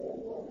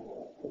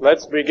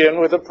Let's begin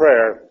with a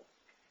prayer.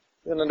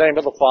 In the name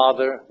of the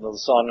Father, and of the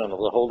Son, and of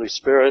the Holy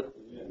Spirit.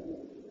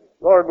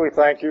 Lord, we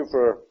thank you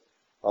for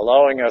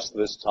allowing us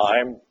this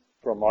time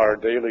from our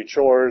daily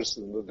chores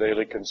and the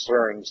daily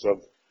concerns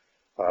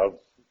of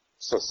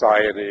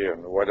society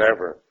and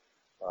whatever.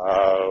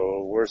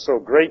 We're so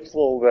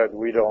grateful that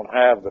we don't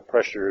have the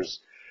pressures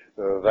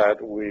that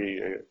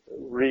we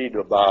read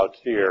about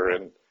here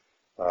in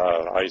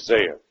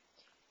Isaiah.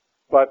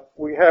 But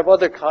we have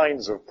other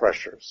kinds of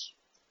pressures.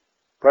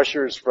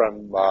 Pressures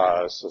from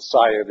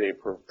society,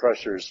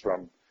 pressures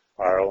from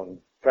our own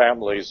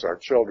families, our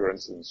children,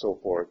 and so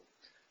forth.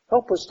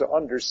 Help us to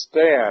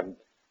understand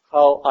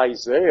how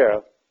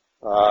Isaiah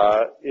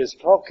is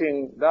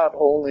talking not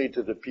only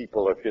to the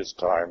people of his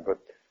time, but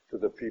to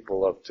the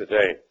people of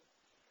today,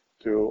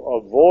 to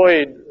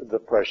avoid the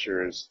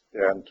pressures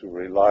and to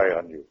rely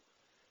on you.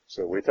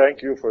 So we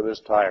thank you for this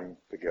time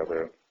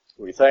together.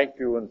 We thank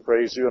you and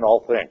praise you in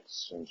all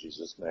things. In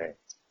Jesus' name.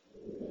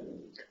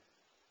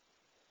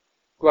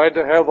 Glad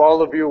to have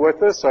all of you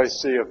with us. I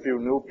see a few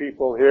new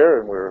people here,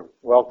 and we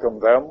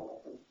welcome them.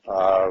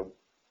 All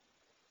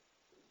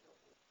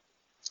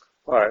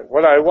right,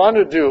 what I want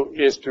to do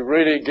is to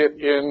really get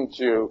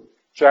into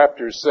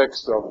chapter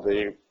 6 of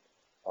the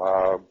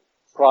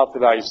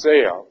prophet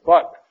Isaiah.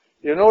 But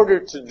in order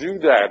to do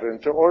that,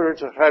 and in order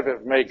to have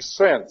it make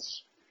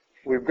sense,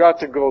 we've got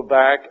to go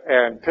back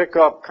and pick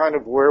up kind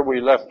of where we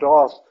left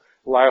off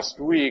last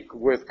week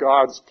with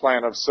God's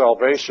plan of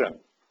salvation.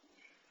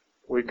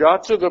 We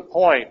got to the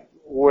point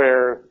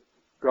where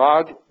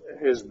God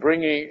is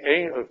bringing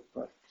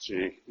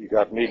you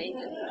got me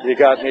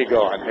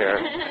going here.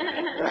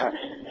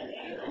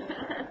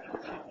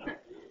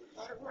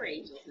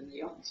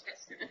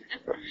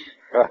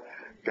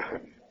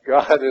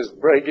 God is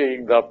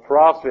bringing the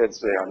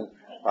prophets in,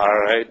 all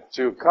right,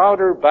 to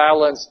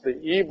counterbalance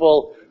the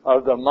evil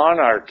of the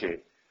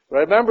monarchy.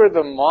 Remember,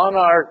 the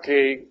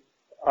monarchy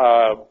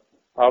of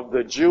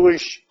the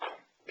Jewish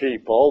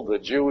people, the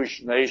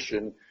Jewish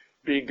nation,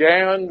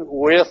 began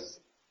with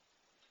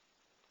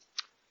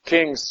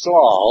King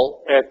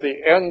Saul at the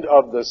end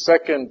of the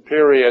second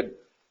period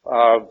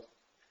of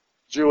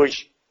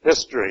Jewish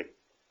history.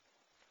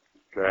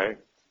 Okay?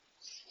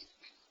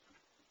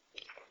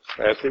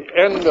 At the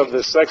end of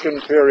the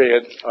second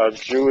period of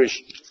Jewish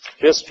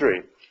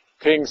history,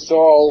 King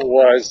Saul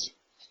was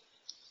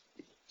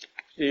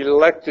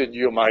elected,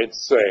 you might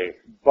say,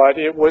 but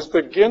it was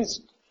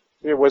against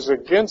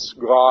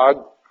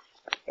God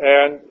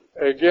and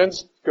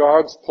against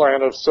God's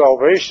plan of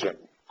salvation.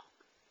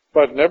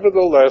 But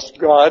nevertheless,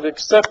 God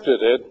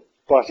accepted it,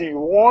 but he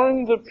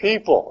warned the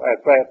people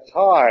at that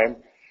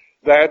time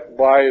that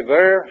by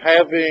their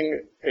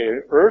having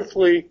an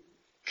earthly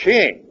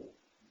king,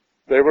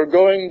 they were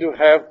going to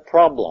have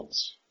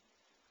problems,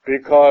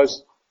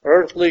 because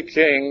earthly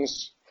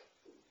kings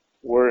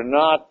were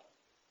not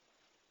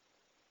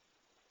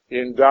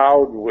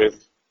endowed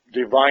with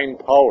divine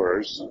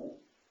powers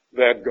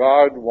that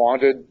God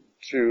wanted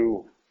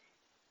to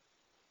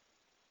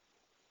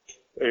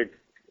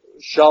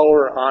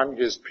shower on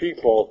his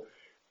people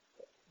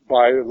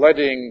by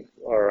letting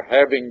or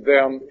having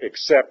them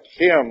accept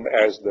him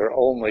as their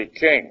only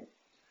king.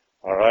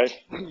 All right?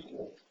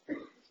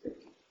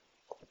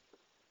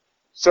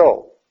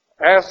 So,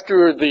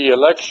 after the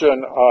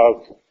election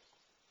of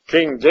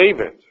King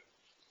David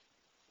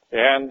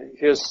and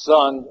his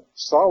son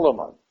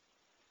Solomon,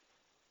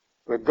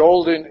 the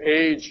golden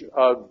age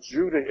of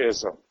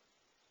Judaism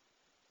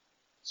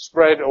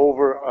spread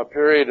over a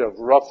period of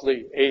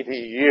roughly 80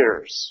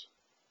 years.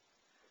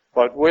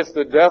 But with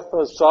the death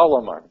of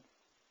Solomon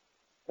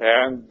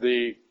and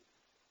the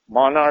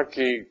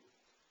monarchy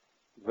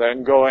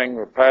then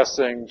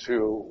passing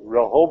to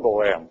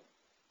Rehoboam,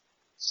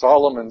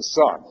 Solomon's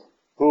son,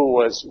 who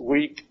was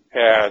weak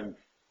and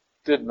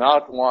did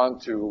not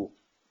want to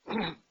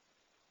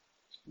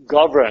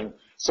govern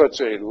such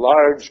a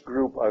large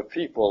group of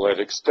people that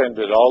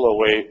extended all the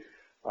way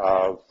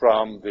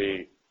from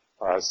the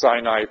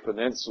Sinai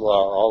Peninsula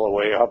all the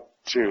way up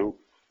to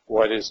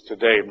what is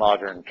today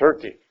modern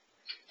Turkey.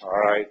 All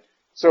right.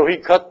 So he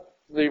cut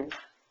the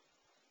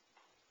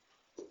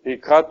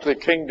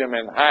kingdom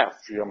in half,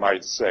 you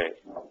might say.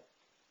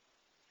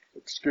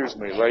 Excuse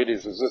me,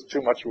 ladies, is this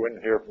too much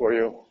wind here for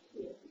you?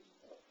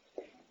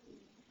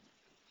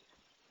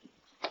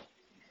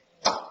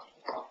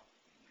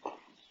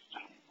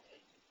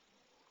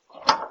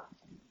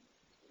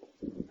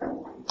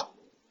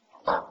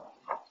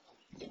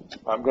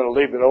 I'm going to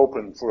leave it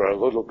open for a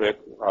little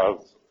bit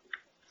of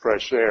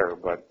fresh air,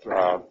 but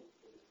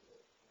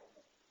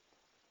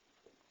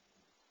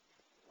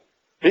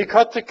he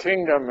cut the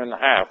kingdom in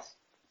half,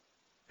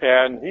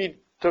 and he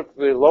took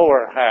the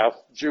lower half,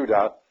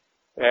 Judah,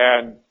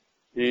 and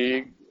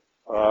he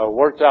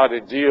worked out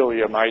a deal,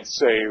 you might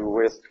say,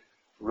 with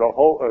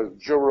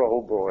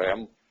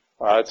Jeroboam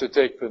to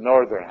take the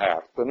northern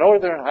half. The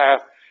northern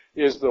half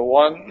is the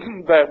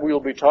one that we'll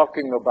be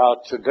talking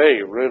about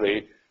today,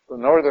 really. The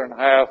northern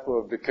half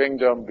of the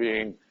kingdom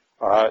being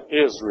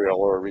Israel,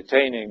 or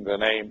retaining the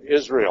name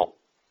Israel.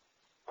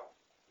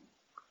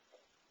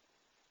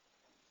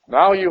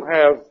 Now you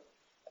have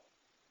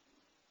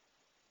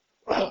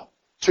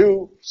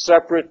two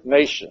separate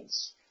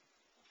nations,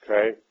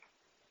 okay?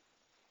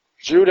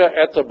 Judah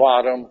at the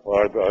bottom,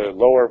 or the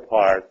lower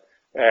part,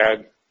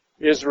 and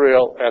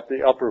Israel at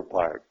the upper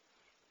part.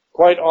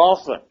 Quite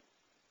often,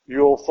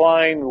 you'll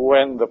find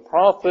when the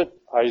prophet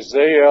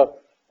Isaiah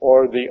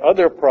or the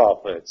other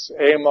prophets,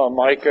 Amos,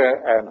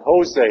 Micah, and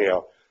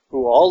Hosea,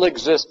 who all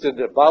existed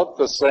about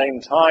the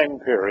same time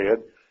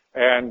period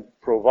and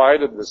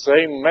provided the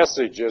same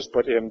messages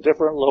but in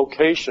different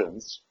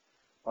locations,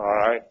 all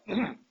right,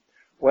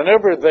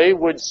 whenever they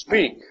would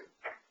speak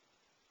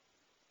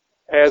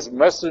as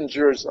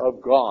messengers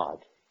of God,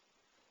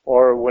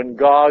 or when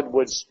God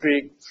would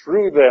speak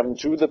through them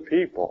to the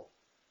people,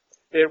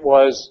 it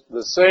was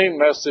the same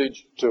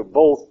message to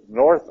both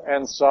north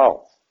and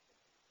south.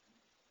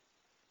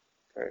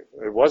 Okay.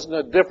 It wasn't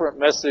a different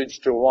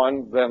message to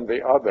one than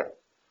the other,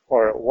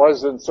 or it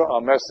wasn't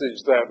a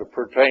message that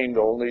pertained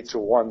only to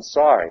one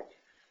side.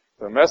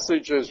 The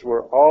messages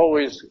were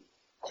always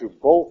to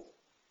both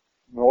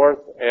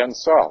north and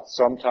south.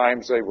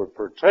 Sometimes they would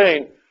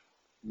pertain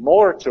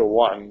more to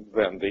one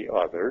than the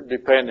other,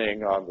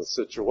 depending on the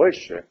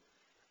situation,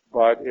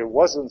 but it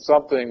wasn't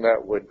something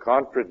that would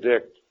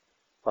contradict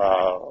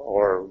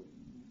or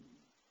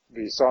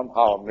be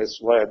somehow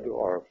misled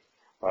or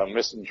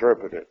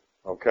misinterpreted,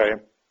 okay?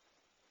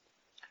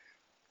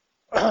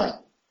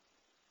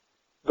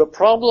 The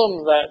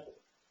problem that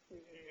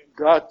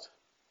got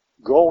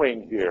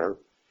going here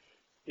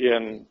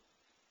in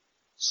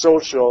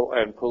social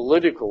and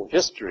political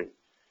history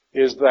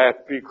is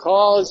that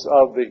because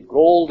of the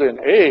golden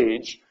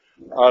age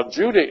of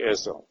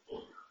Judaism,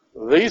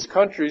 these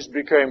countries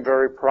became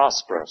very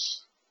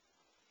prosperous.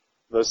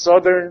 The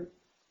southern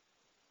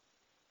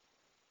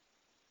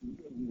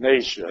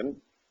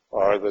nation,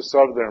 or the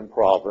southern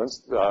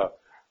province,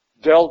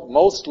 dealt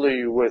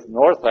mostly with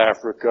North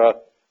Africa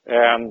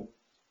and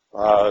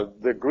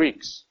the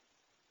Greeks.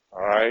 All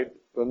right?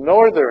 The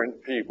northern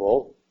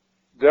people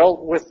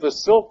dealt with the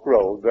Silk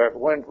Road that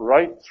went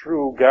right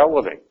through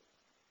Galilee.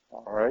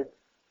 All right?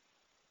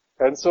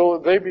 And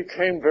so they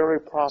became very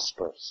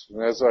prosperous.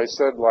 And as I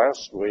said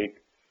last week,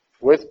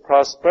 with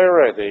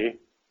prosperity,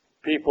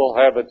 people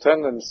have a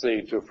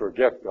tendency to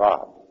forget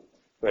God.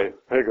 They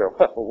figure,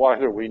 well, why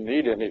do we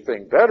need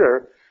anything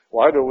better?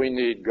 Why do we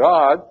need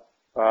God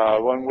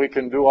when we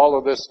can do all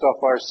of this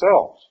stuff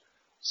ourselves?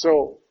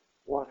 So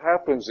what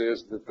happens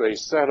is that they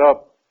set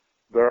up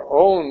their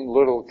own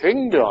little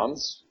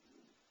kingdoms,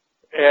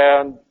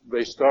 and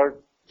they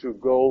start to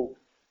go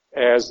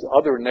as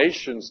other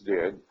nations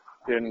did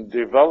in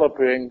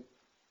developing.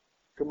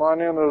 Come on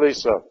in,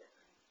 Elisa.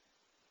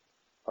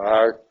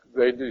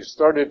 They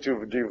started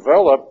to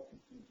develop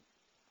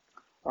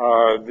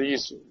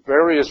these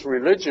various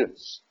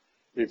religions.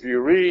 If you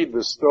read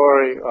the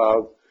story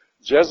of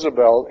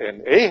Jezebel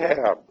and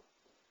Ahab,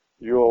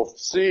 you'll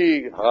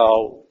see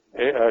how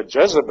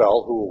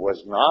Jezebel, who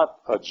was not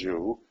a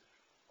Jew,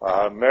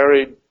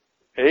 married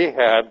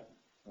Ahab,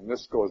 and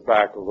this goes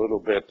back a little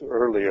bit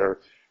earlier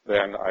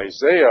than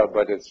Isaiah,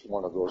 but it's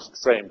one of those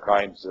same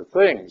kinds of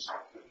things.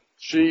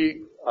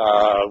 She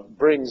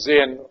brings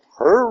in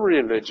her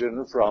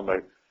religion from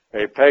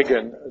a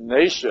pagan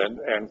nation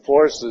and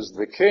forces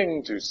the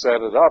king to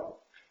set it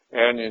up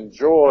and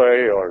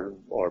enjoy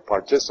or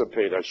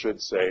participate, I should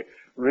say,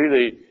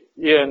 really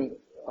in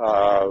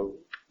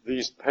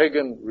these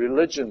pagan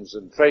religions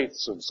and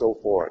faiths and so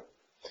forth.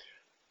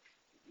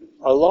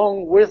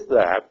 Along with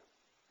that,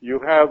 you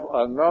have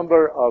a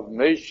number of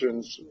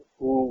nations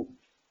who,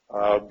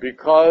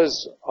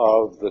 because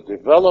of the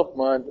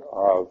development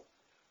of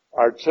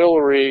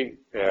artillery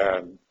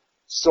and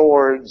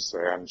swords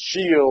and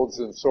shields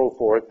and so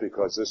forth,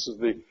 because this is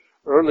the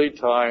early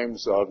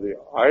times of the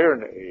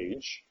Iron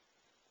Age,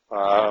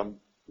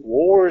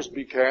 wars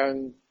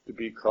began to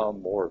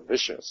become more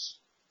vicious.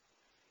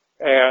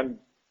 And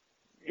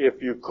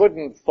if you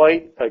couldn't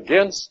fight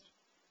against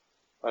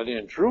an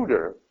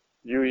intruder,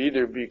 you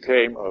either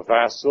became a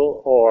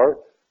vassal or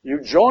you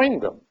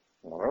joined them.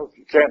 Well, if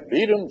you can't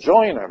beat them,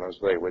 join them, as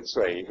they would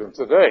say even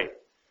today.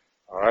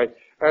 All right?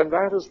 And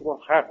that is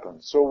what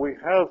happened. So we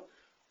have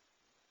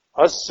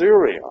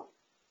Assyria,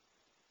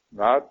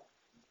 not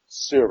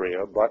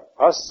Syria, but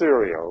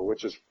Assyria,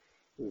 which is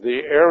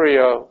the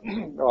area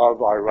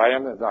of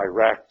Iran and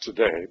Iraq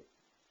today,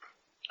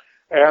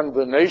 and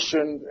the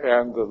nation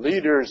and the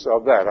leaders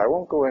of that. I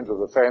won't go into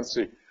the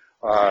fancy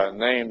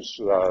names,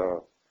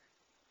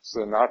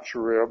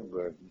 Sennacherib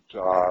and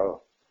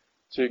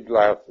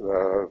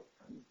Tiglath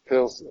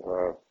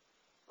Pilsner.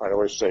 I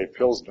always say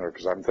Pilsner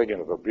because I'm thinking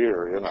of a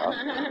beer, you know.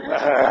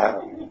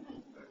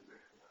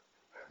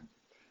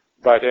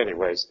 But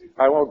anyways,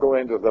 I won't go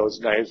into those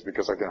names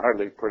because I can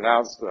hardly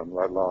pronounce them,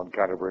 let alone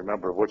kind of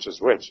remember which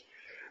is which.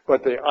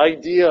 But the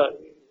idea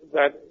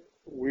that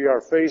we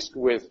are faced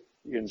with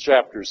in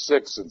chapter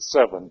 6 and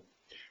 7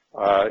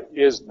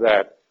 is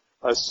that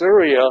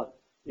Assyria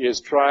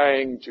is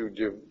trying to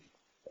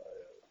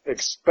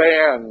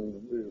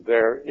expand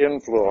their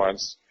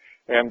influence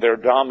and their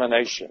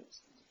domination.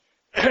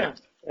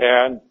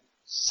 And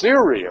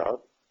Syria,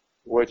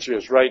 which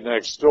is right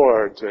next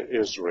door to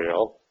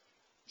Israel,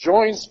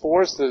 joins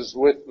forces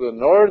with the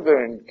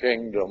northern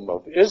kingdom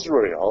of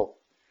Israel,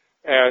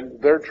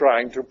 and they're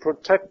trying to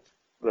protect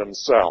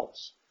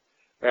themselves.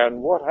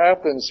 And what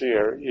happens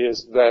here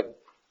is that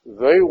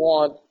they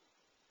want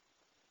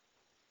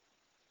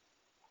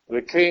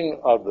the king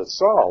of the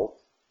south,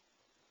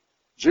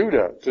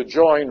 Judah, to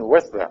join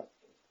with them.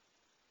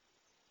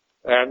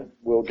 And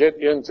we'll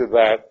get into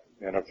that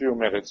in a few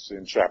minutes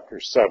in chapter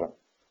 7.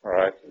 All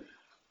right?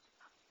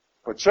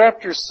 But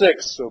chapter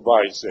 6 of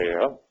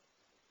Isaiah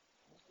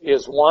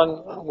is one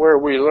where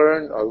we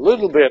learn a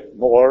little bit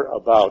more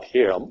about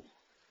him.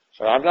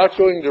 And I'm not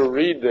going to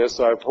read this.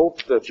 I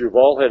hope that you've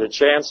all had a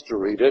chance to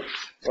read it.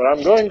 What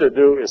I'm going to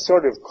do is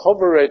sort of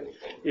cover it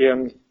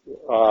in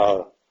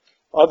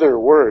other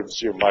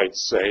words, you might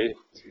say,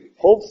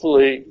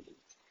 hopefully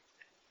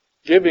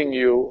giving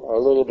you a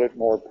little bit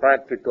more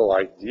practical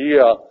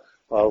idea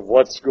of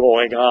what's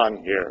going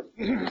on here.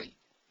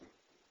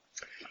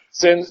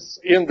 Since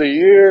in the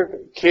year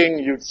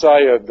King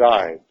Uzziah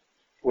died,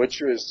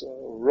 which was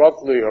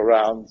roughly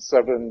around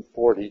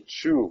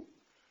 742,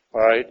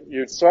 all right,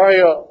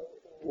 Uzziah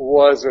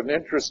was an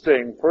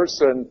interesting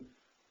person.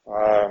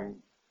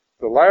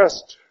 The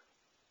last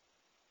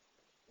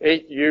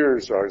 8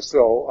 years or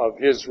so of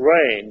his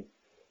reign,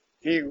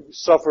 he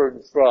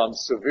suffered from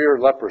severe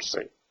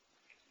leprosy.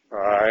 All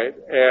right,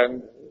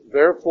 and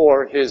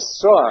therefore his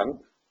son,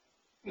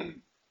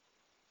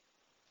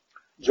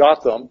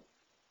 Jotham,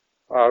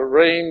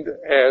 reigned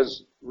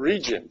as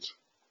regent.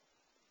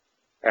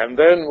 And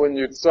then when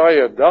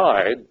Uzziah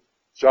died,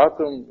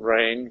 Jotham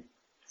reigned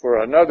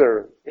for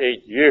another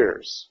 8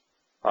 years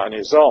on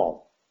his own.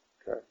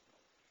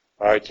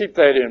 Okay. Keep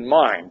that in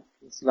mind.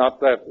 It's not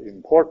that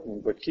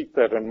important, but keep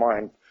that in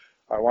mind.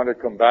 I want to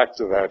come back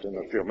to that in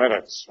a few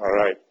minutes. All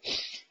right.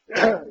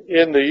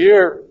 In the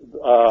year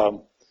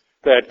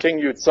that King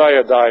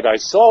Uzziah died, I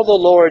saw the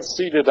Lord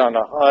seated on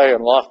a high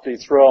and lofty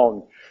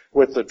throne,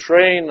 with the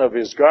train of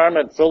his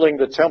garment filling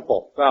the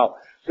temple. Now,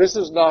 this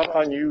is not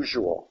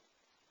unusual.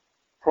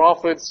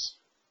 Prophets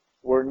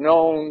were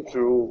known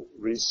to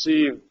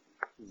receive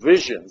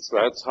visions.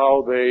 That's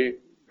how they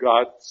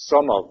got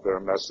some of their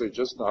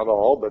messages, not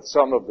all, but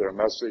some of their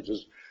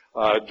messages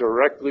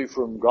directly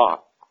from God.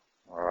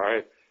 All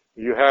right?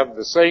 You have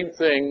the same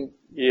thing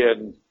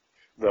in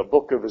the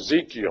book of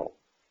Ezekiel,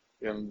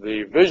 in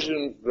the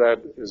vision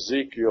that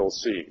Ezekiel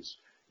sees.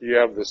 You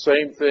have the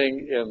same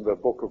thing in the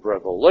book of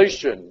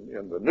Revelation,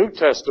 in the New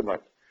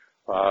Testament.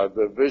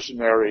 The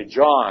visionary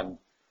John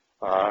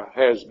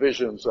has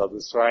visions of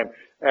the same,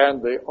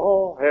 and they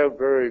all have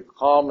very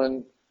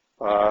common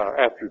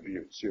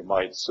attributes, you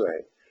might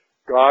say.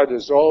 God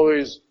is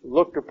always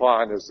looked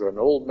upon as an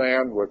old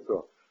man with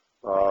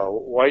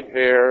white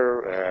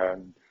hair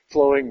and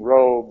flowing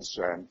robes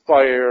and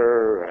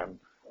fire and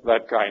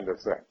that kind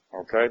of thing,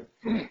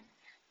 okay?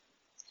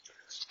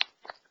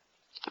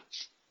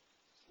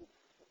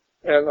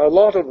 And a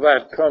lot of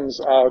that comes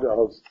out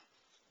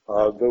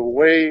of the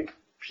way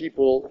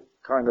people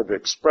kind of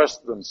express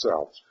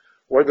themselves.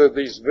 Whether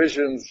these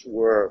visions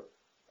were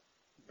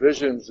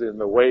visions in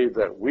the way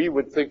that we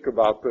would think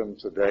about them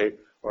today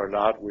or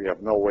not, we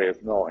have no way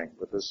of knowing.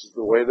 But this is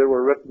the way they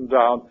were written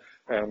down,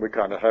 and we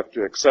kind of have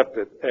to accept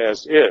it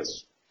as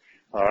is.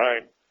 All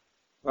right.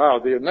 Now,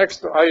 the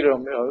next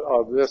item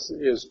of this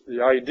is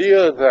the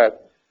idea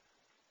that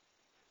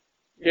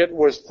it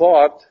was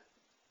thought,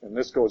 and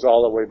this goes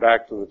all the way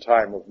back to the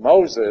time of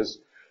Moses,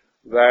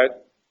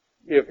 that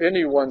if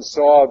anyone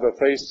saw the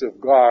face of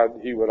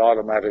God, he would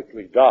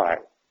automatically die.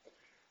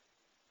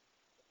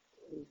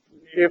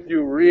 If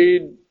you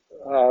read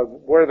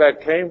where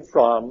that came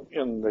from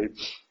in the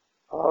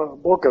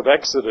book of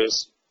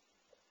Exodus,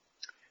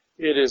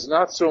 it is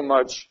not so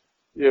much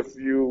if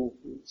you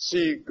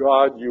see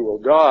God, you will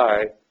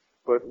die,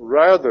 but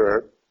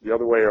rather the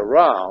other way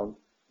around,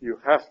 you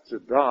have to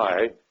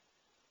die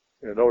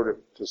in order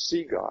to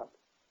see God.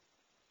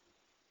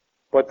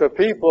 But the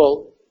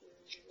people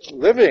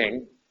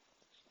living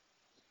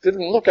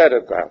didn't look at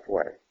it that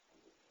way.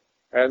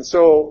 And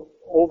so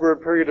over a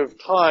period of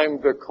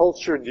time, the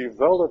culture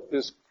developed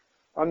this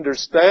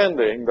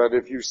understanding that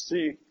if you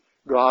see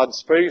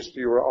God's face,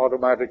 you are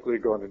automatically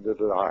going to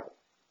die.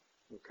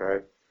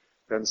 Okay?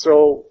 And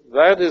so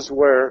that is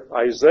where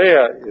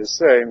Isaiah is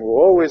saying,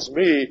 woe is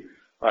me,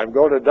 I'm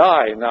going to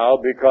die now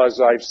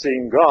because I've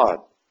seen God.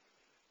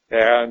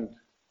 And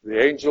the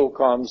angel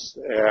comes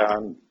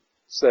and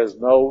says,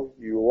 no,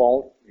 you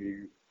won't.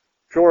 He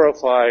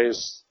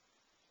purifies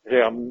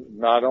him,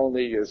 not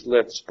only his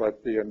lips,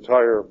 but the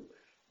entire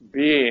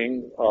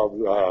being of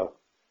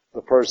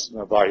the person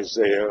of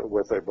Isaiah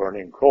with a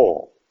burning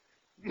coal.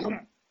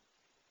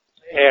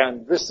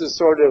 And this is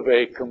sort of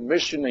a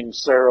commissioning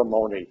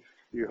ceremony.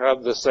 You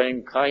have the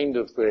same kind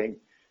of thing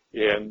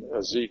in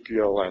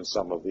Ezekiel and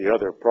some of the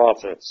other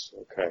prophets.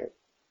 Okay.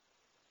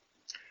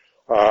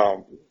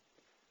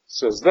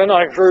 Says, then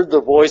I heard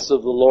the voice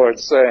of the Lord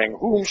saying,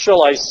 whom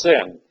shall I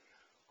send?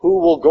 Who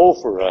will go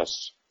for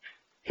us?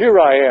 Here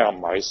I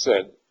am, I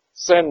said,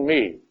 send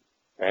me.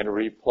 and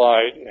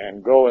replied,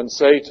 and go and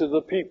say to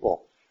the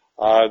people,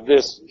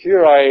 this,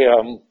 here I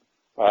am,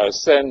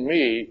 send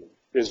me,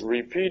 is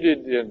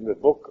repeated in the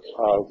book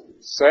of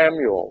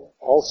Samuel,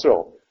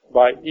 also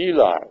by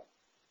Eli.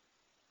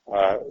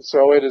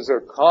 So it is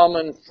a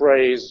common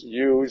phrase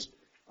used,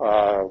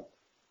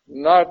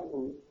 not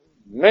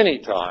many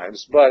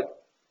times,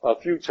 but a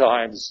few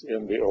times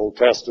in the Old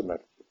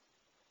Testament.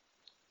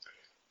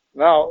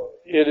 Now,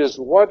 it is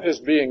what is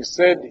being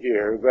said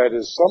here that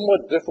is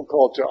somewhat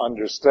difficult to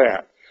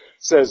understand.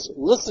 It says,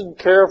 listen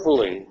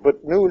carefully,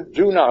 but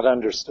do not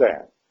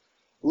understand.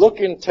 Look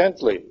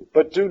intently,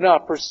 but do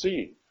not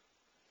perceive.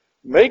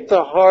 Make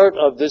the heart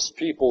of this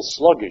people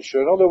sluggish.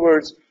 In other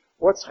words,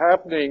 what's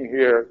happening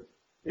here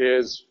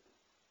is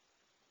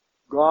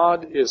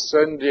God is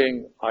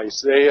sending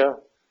Isaiah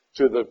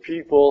to the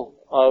people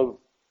of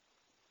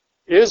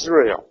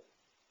Israel,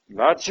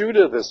 not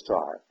Judah this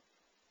time,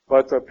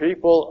 but the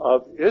people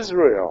of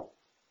Israel,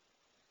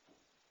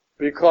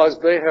 because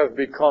they have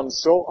become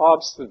so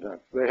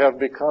obstinate, they have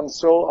become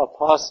so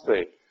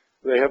apostate,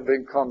 they have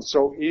become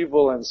so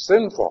evil and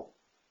sinful,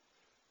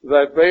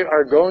 that they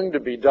are going to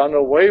be done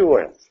away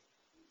with.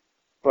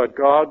 But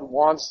God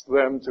wants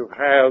them to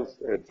have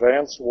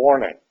advance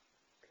warning.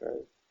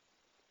 Okay?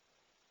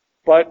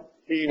 But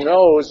He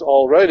knows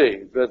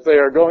already that they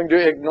are going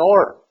to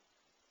ignore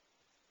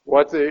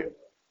what the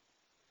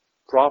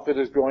prophet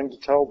is going to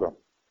tell them.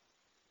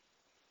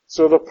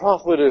 So the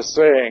prophet is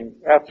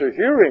saying, after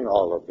hearing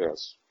all of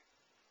this,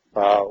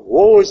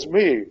 woe is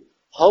me,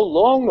 how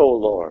long, O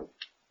Lord?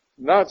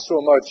 Not so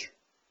much,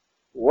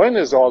 when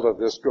is all of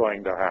this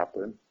going to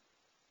happen,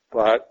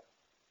 but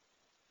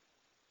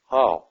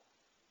how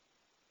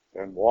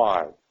and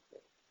why.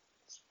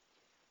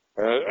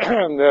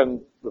 And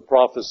then the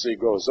prophecy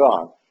goes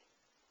on,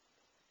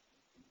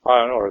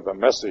 or the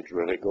message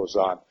really goes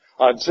on.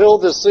 Until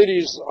the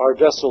cities are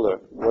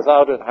desolate,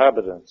 without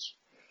inhabitants,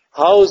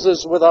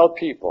 houses without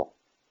people,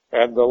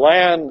 and the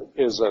land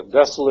is a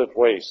desolate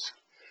waste,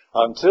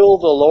 until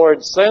the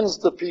Lord sends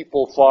the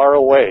people far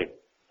away,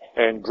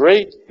 and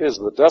great is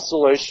the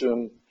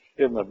desolation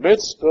in the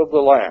midst of the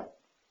land.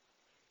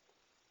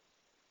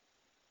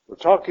 We're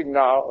talking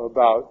now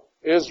about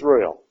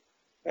Israel.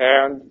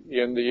 And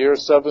in the year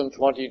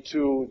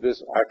 722,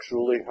 this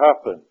actually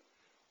happened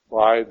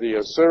by the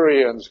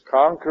Assyrians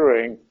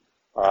conquering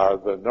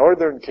the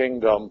northern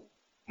kingdom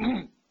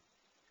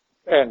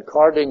and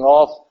carting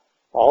off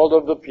all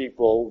of the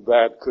people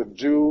that could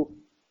do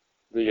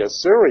the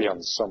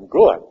Assyrians some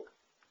good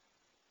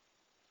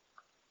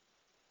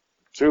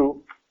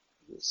to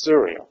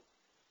Assyria,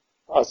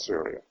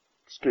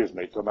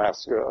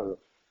 Damascus,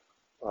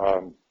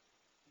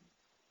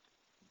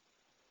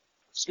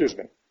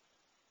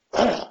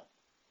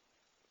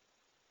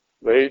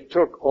 They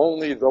took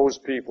only those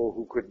people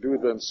who could do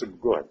them some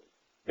good.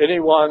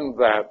 Anyone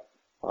that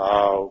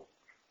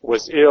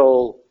was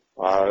ill,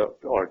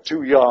 or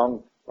too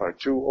young, or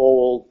too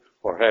old,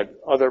 or had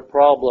other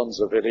problems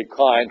of any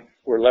kind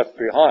were left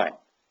behind.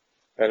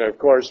 And of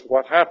course,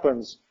 what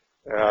happens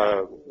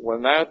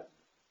when that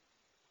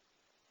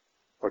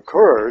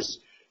occurs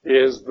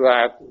is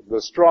that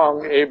the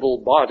strong,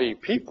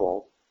 able-bodied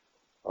people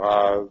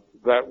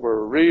that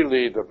were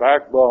really the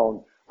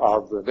backbone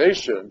of the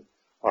nation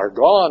are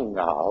gone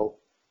now,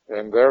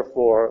 and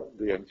therefore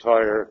the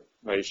entire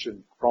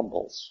nation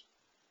crumbles.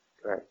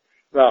 Okay.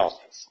 Now,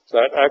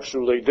 that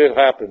actually did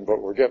happen,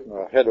 but we're getting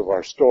ahead of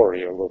our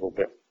story a little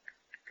bit.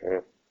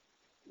 Okay.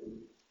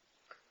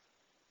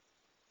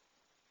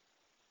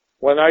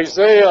 When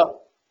Isaiah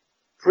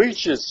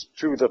preaches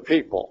to the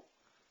people,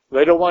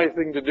 they don't want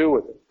anything to do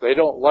with it. They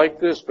don't like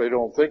this. They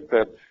don't think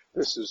that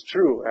this is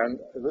true. And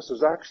this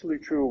is actually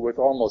true with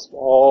almost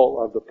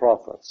all of the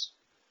prophets.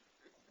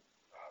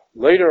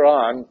 Later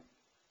on,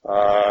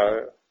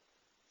 I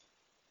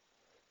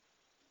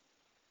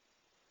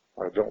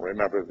don't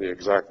remember the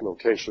exact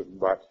location,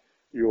 but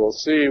you will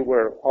see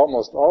where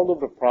almost all of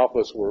the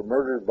prophets were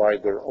murdered by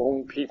their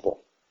own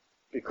people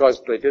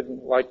because they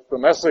didn't like the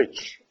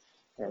message.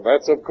 And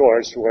that's, of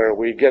course, where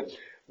we get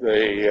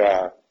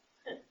the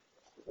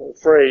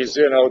phrase,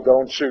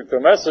 don't shoot the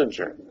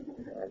messenger.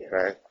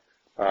 Okay?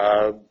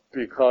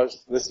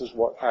 Because this is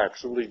what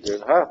actually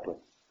did happen.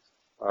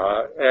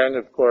 And,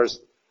 of course,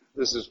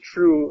 this is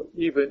true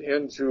even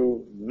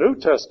into New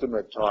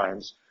Testament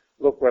times.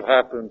 Look what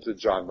happened to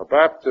John the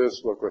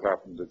Baptist. Look what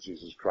happened to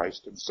Jesus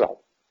Christ himself.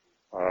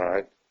 All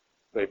right?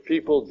 The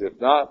people did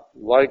not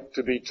like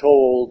to be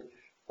told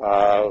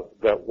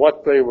that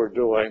what they were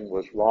doing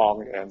was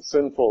wrong and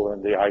sinful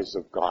in the eyes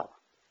of God.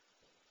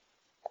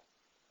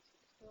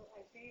 So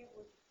Isaiah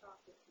was a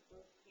prophet to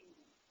both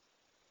kingdoms.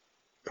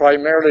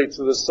 Primarily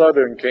to the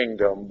southern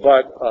kingdom,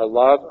 but a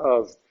lot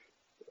of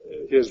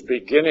his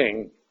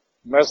beginning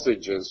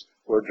messages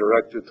were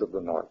directed to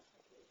the north.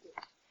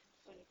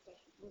 Funny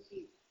question. Was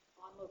he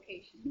on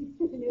location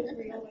in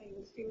Israel when he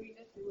was doing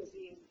this, or was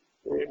he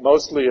in?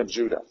 Mostly in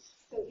Judah.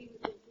 So he was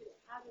in Judah.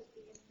 How does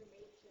the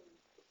information?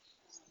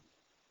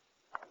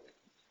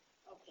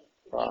 Okay.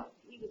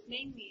 He was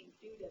mainly in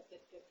Judah,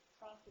 but the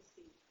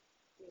prophecy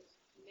was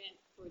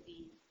meant for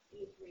the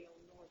Israel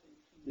Northern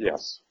Kingdom.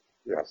 Yes,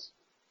 yes.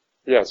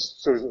 Yes,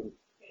 Susan.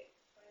 Okay,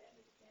 I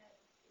understand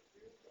if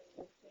you're saying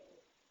this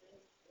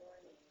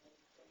warning and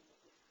saying that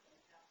this is going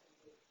to happen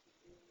with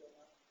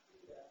Israel and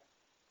Judah,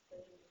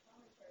 but in the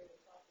commentary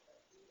it talks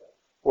about Judah.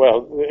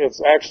 Well,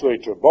 it's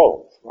actually to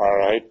both, all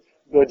right?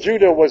 The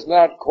Judah was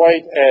not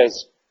quite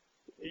as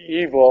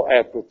evil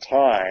at the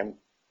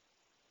time,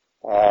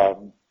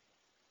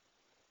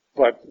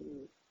 but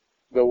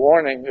the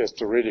warning is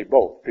to really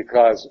both,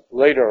 because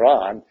later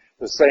on,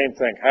 the same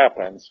thing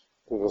happens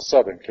to the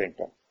southern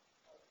kingdom.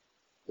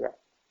 Yeah.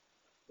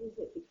 Is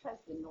it because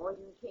the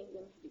northern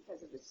kingdom,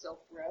 because of the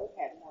Silk Road,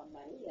 had more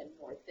money and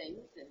more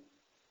things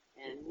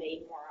and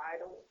made more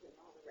idols and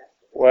all the rest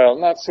of it? Well,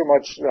 not so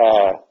much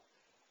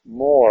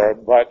more,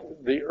 but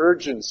the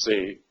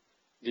urgency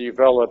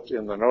developed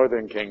in the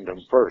northern kingdom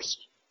first,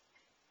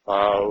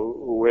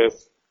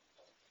 with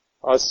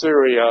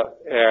Assyria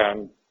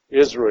and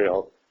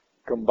Israel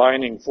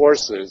combining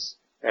forces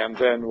and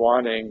then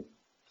wanting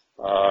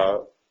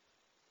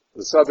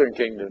the southern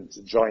kingdom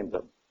to join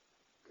them.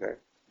 Okay,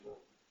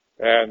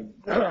 and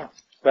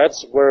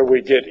that's where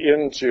we get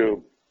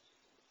into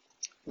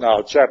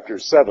now chapter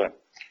 7.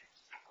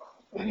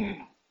 It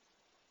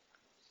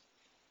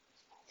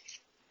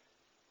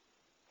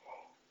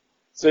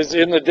says,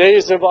 in the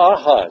days of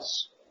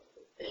Ahaz.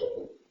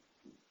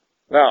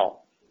 Now,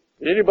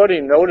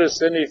 anybody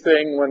notice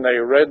anything when they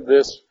read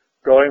this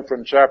going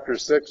from chapter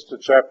 6 to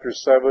chapter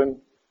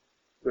 7?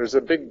 There's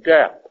a big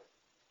gap.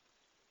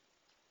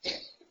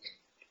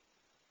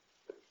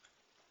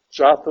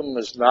 Jotham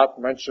is not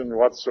mentioned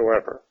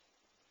whatsoever.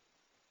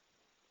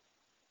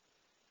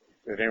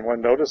 Did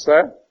anyone notice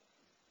that?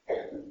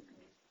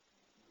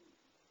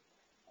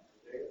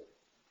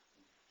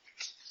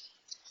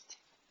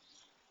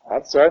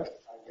 That's it?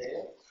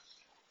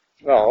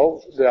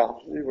 No.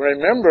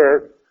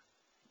 Remember,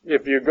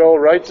 if you go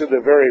right to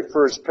the very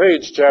first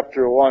page,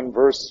 chapter 1,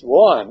 verse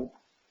 1,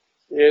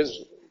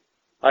 is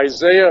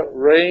Isaiah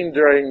reigned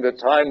during the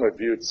time of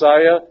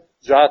Uzziah,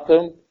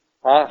 Jotham,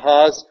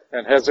 Ahaz,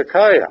 and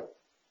Hezekiah.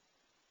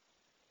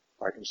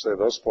 I can say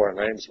those 4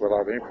 names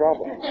without any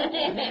problem.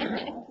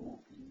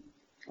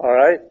 All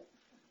right?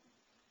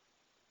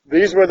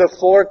 These were the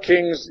 4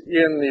 kings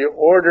in the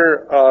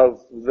order of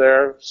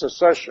their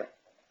succession.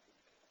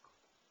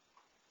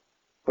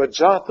 But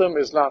Jotham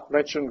is not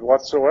mentioned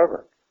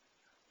whatsoever.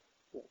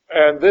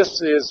 And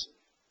this is,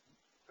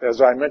 as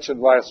I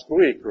mentioned last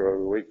week or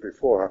the week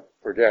before,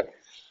 forget,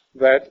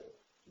 that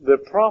the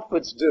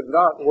prophets did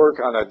not work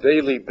on a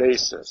daily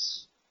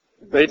basis.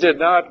 They did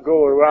not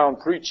go around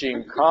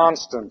preaching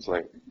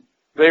constantly.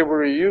 They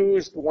were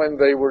used when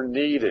they were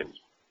needed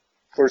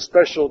for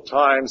special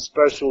times,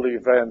 special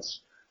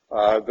events,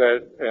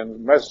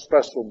 and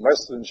special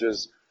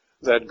messages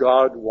that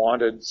God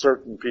wanted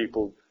certain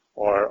people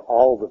or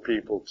all the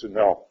people to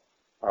know.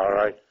 All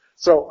right.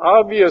 So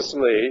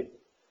obviously,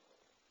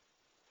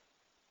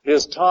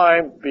 his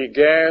time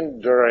began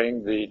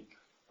during the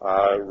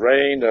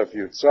reign of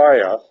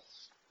Uzziah,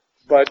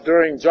 but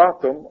during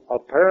Jotham,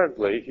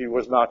 apparently, he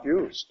was not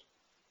used,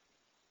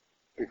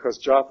 because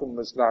Jotham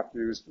was not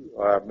used,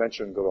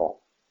 mentioned at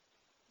all.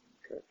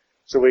 Okay.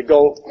 So we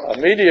go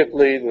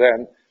immediately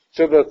then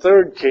to the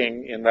 3rd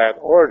king in that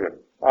order,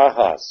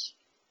 Ahaz.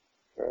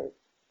 Okay.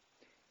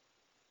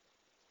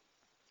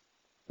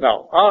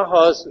 Now,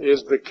 Ahaz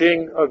is the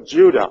king of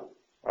Judah,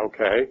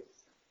 okay?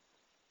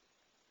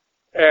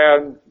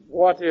 And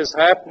what is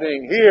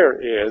happening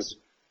here is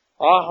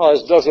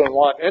Ahaz doesn't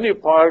want any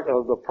part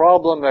of the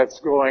problem that's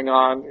going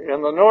on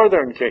in the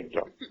northern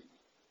kingdom.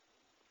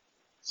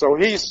 So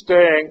he's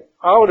staying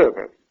out of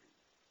it.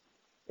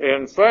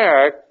 In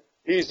fact,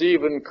 he's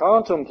even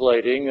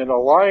contemplating an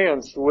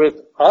alliance with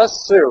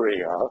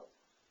Assyria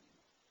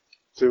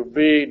to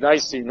be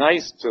nicey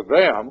nice to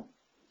them,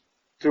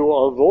 to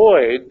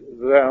avoid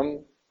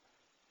them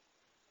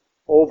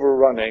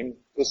overrunning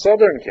the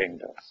southern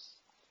kingdom.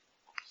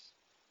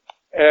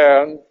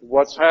 And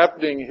what's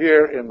happening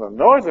here in the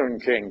northern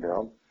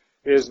kingdom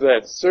is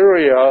that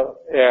Syria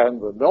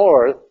and the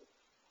north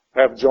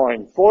have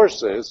joined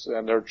forces,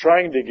 and they're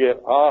trying to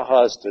get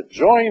Ahaz to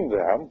join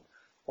them,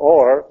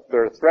 or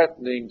they're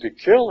threatening to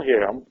kill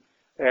him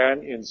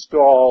and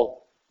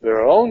install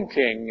their own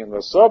king in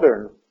the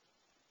southern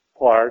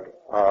part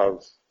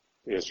of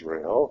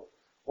Israel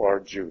or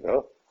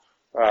Judah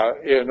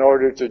in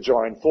order to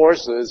join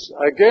forces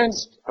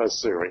against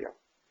Assyria.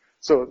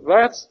 So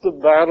that's the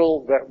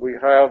battle that we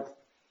have,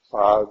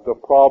 the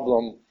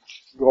problem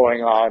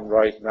going on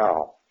right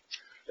now.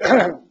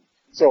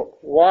 So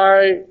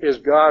why is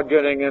God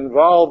getting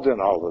involved in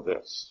all of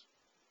this?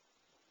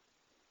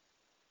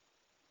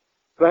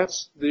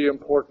 That's the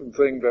important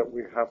thing that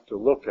we have to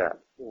look at.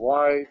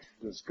 Why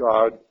does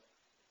God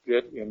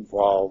get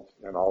involved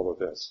in all of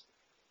this?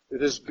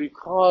 It is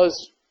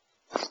because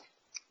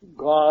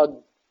God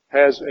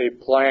has a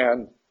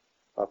plan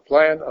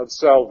of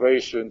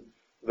salvation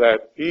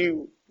that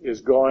he is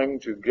going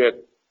to get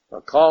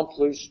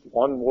accomplished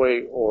one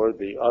way or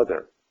the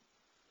other.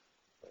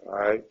 All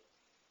right?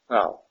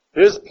 Now,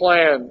 his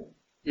plan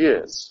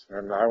is.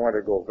 And I want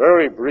to go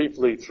very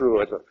briefly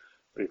through it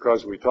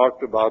because we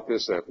talked about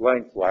this at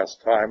length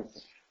last time,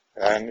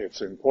 and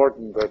it's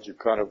important that you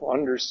kind of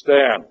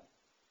understand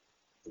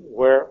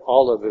where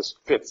all of this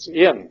fits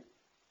in.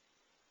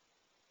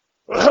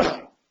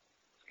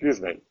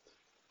 Excuse me.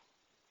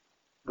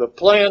 The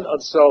plan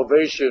of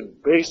salvation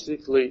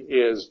basically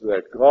is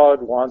that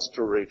God wants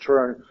to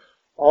return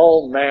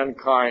all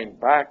mankind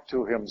back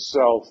to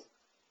himself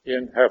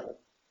in heaven.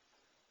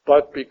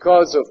 But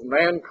because of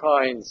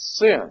mankind's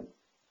sin,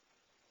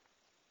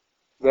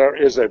 there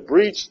is a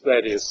breach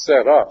that is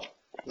set up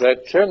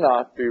that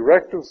cannot be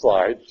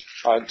rectified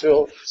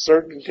until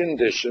certain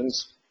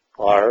conditions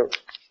are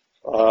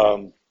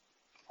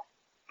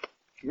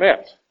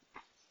met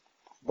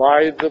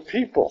by the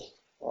people.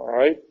 All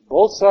right?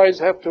 Both sides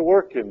have to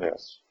work in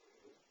this.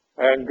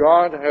 And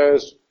God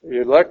has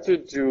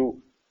elected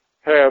to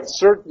have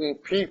certain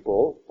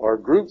people or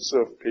groups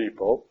of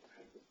people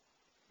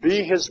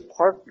be his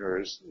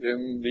partners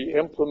in the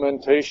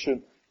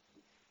implementation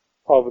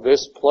of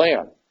this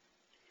plan.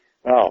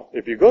 Now,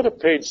 if you go to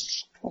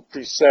page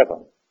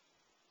 27,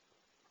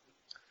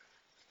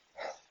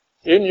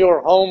 in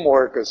your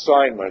homework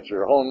assignment,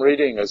 your home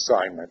reading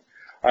assignment,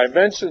 I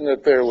mentioned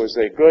that there was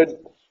a good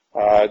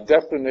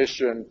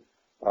definition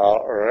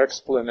or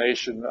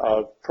explanation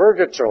of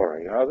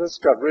purgatory. Now, this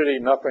got really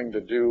nothing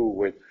to do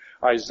with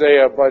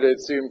Isaiah, but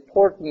it's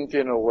important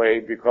in a way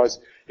because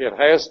it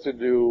has to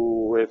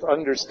do with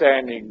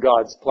understanding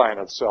God's plan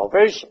of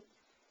salvation.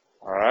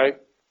 All right?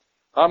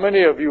 How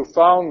many of you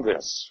found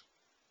this?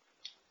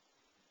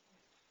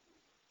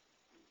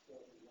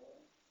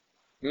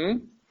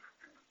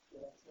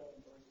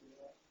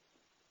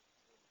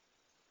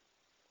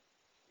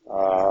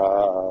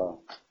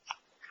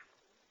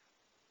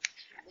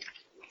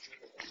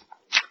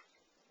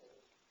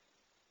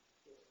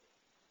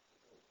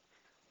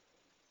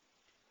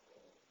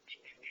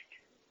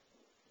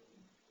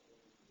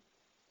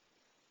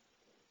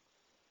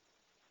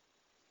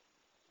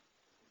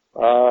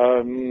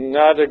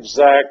 Not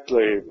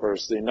exactly,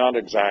 Percy, not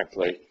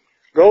exactly.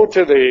 Go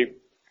to the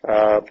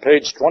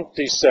page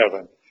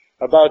 27,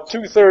 about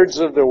 2/3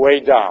 of the way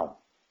down.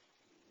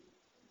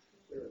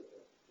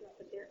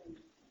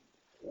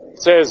 It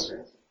says,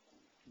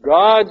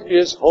 God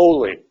is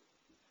holy,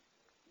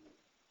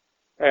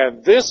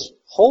 and this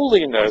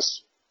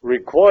holiness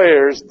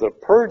requires the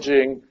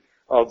purging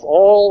of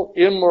all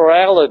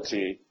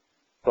immorality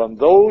from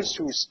those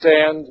who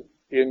stand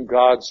in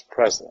God's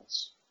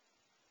presence.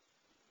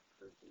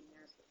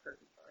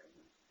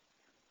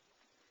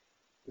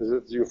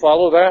 Do you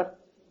follow that?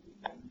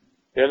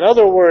 In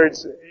other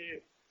words,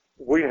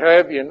 we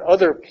have in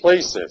other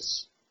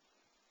places,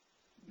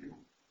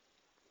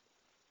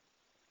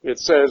 it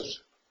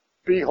says,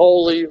 be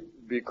holy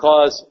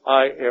because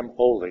I am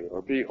holy,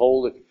 or be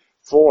holy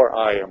for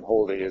I am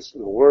holy is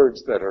the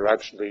words that are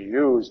actually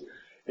used.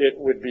 It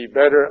would be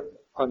better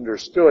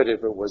understood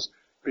if it was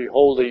be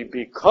holy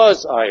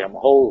because I am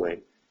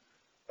holy,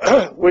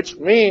 which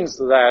means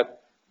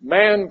that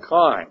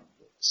mankind,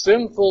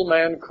 sinful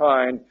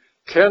mankind,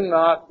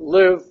 cannot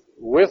live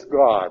with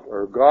God,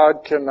 or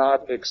God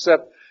cannot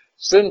accept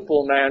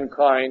sinful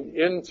mankind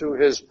into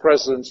his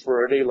presence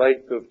for any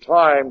length of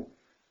time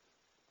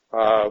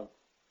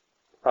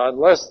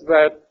unless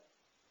that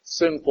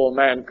sinful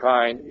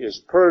mankind is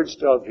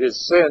purged of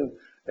his sin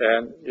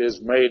and is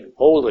made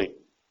holy.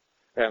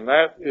 And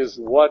that is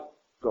what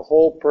the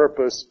whole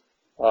purpose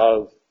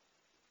of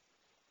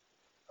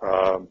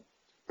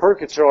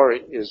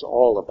purgatory is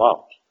all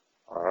about.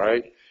 All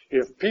right?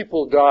 If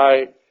people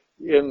die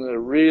in the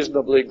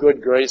reasonably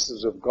good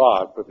graces of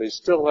God, but they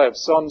still have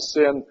some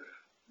sin,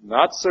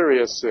 not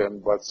serious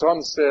sin, but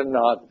some sin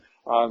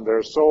on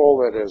their soul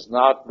that has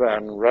not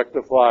been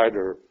rectified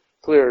or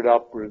cleared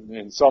up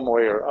in some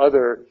way or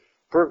other,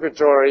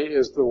 purgatory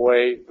is the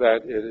way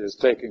that it is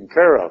taken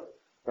care of.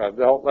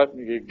 Don't let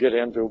me get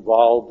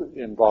involved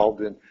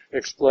in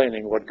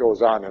explaining what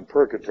goes on in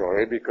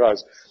purgatory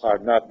because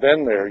I've not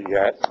been there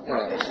yet.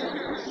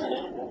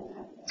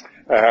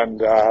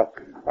 And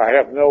I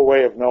have no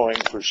way of knowing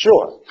for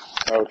sure.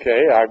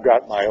 Okay, I've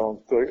got my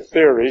own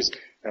theories,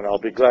 and I'll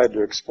be glad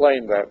to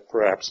explain that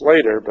perhaps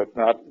later, but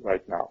not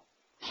right now.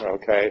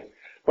 Okay?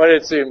 But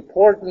it's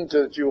important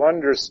that you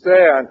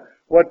understand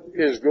what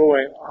is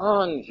going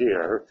on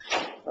here.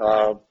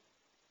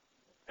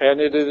 And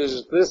it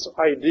is this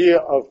idea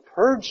of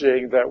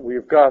purging that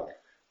we've got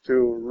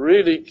to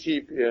really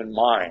keep in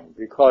mind,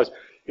 because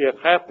it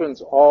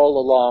happens all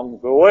along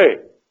the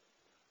way.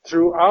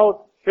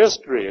 Throughout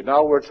history,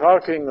 now we're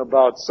talking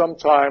about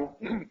sometime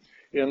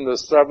in the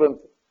 7th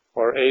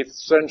or 8th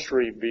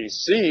century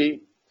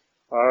BC,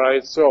 all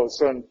right, so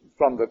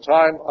from the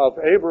time of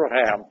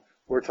Abraham,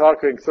 we're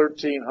talking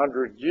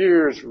 1,300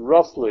 years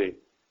roughly,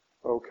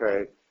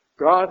 okay,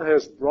 God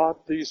has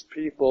brought these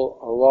people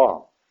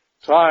along.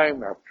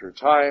 Time after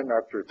time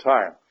after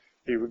time.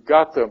 He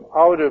got them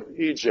out of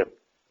Egypt.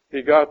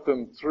 He got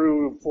them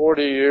through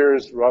 40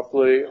 years,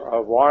 roughly,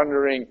 of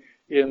wandering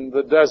in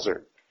the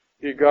desert.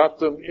 He got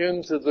them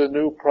into the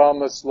new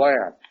promised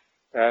land.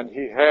 And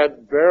he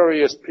had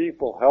various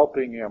people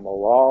helping him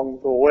along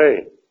the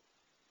way.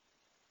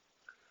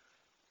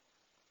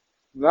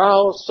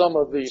 Now some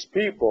of these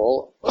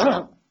people,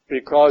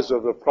 because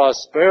of the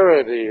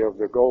prosperity of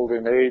the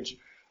golden age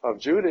of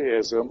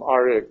Judaism,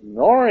 are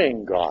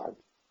ignoring God.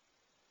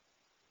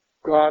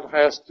 God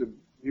has to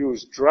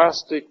use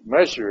drastic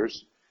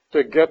measures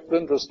to get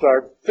them to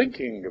start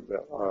thinking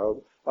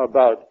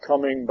about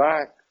coming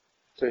back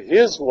to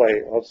his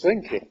way of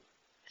thinking.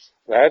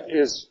 That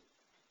is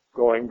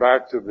going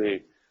back to the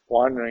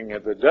wandering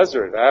in the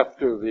desert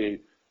after the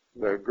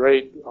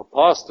great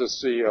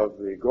apostasy of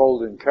the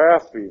golden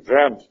calf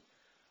event.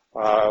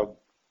 The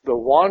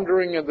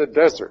wandering in the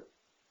desert.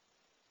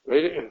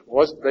 They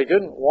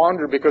didn't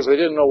wander because they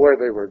didn't know where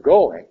they were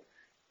going.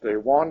 They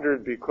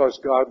wandered because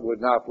God would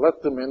not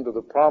let them into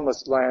the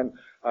promised land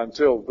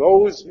until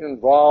those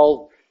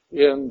involved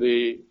in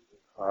the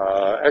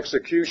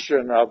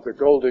execution of the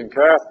golden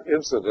calf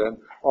incident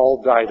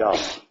all died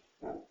out.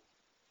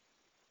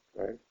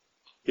 Okay?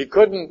 He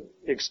couldn't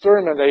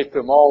exterminate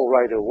them all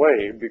right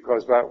away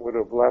because that would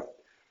have left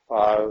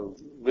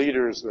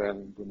leaders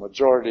and the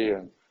majority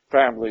and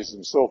families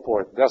and so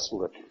forth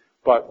desolate.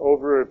 But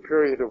over a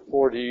period of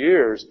 40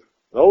 years,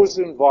 those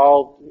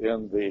involved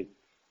in the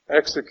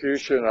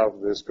execution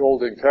of this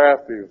golden calf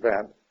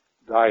event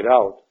died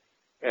out.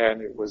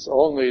 And it was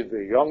only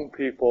the young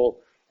people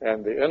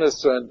and the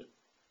innocent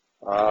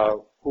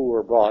who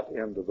were brought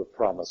into the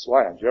promised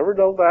land. You ever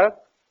know that?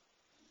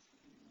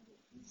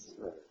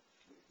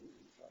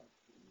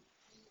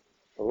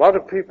 A lot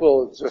of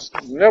people just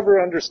never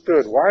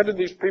understood, why did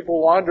these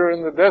people wander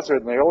in the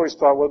desert? And they always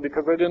thought, well,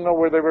 because they didn't know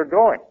where they were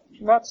going.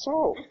 Not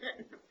so.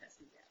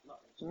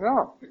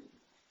 No.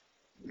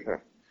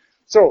 Okay.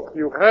 So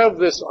you have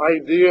this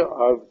idea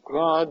of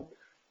God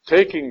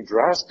taking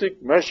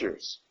drastic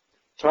measures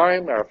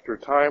time after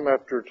time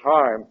after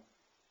time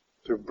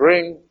to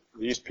bring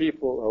these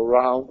people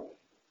around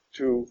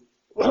to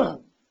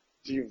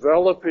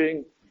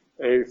developing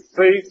a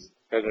faith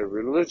and a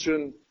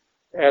religion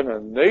and a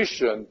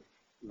nation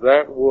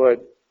that would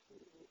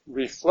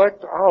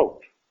reflect out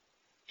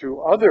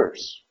to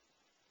others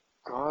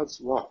God's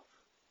love.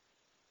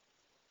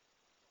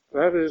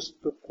 That is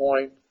the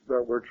point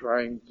that we're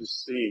trying to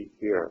see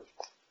here.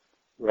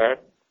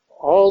 That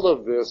all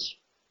of this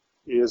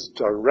is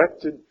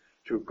directed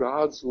to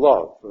God's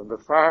love, and the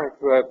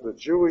fact that the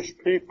Jewish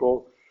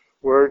people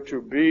were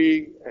to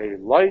be a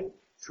light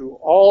to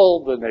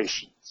all the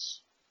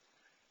nations.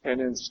 And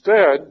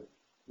instead,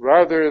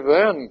 rather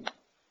than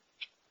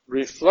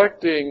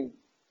reflecting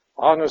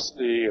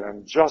honesty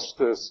and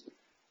justice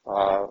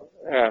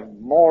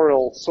and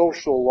moral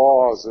social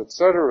laws,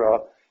 etc.,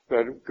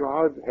 that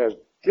God has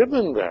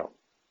given them,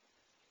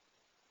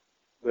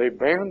 they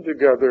band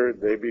together,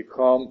 they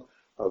become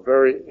a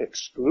very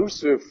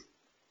exclusive,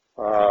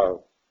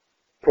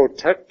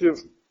 protective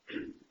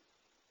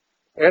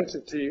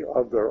entity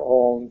of their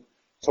own,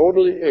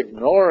 totally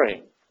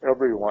ignoring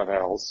everyone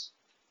else,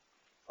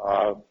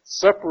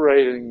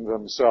 separating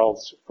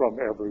themselves from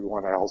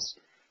everyone else,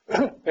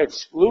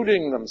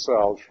 excluding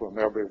themselves from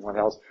everyone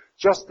else,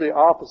 just the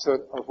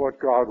opposite of what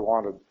God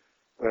wanted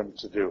them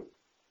to do.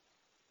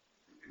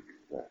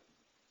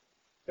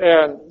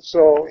 And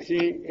so he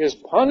is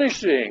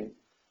punishing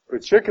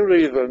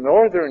particularly the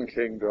northern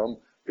kingdom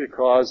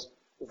because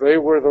they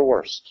were the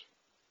worst.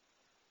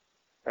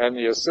 And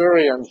the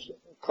Assyrians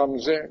come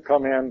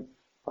in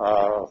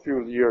a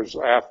few years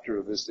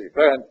after this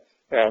event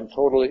and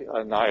totally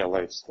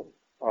annihilates them.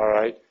 All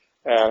right,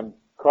 and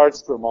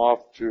carts them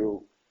off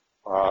to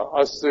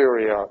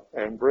Assyria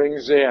and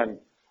brings in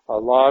a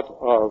lot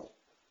of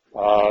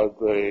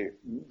the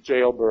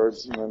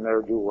jailbirds and the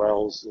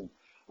ne'er-do-wells and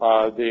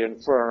the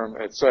infirm,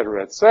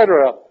 etc.,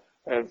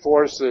 and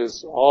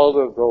forces all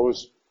of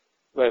those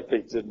that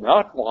they did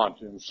not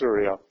want in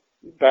Syria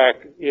back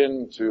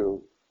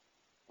into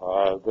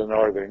the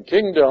northern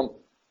kingdom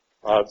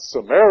of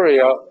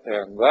Samaria,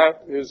 and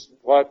that is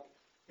what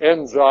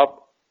ends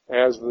up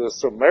as the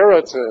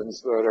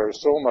Samaritans that are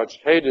so much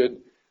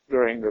hated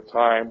during the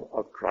time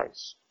of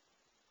Christ.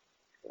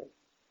 Okay.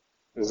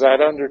 Is that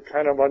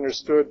kind of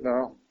understood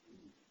now?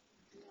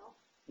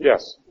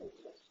 Yes.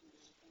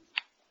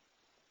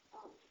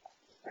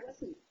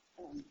 Wasn't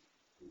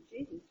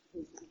Jesus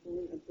was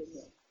born up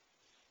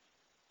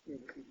in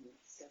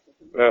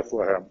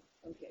Bethlehem.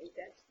 Okay,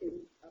 that's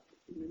up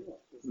in the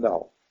north.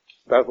 No.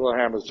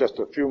 Bethlehem is just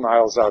a few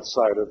miles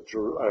outside of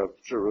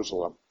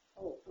Jerusalem.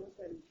 Oh,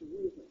 outside of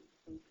Jerusalem.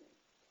 Okay.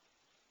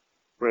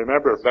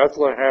 Remember,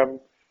 Bethlehem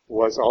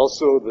was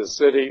also the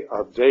city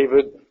of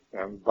David,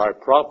 and by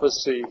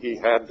prophecy he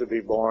had to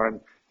be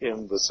born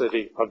in the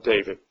city of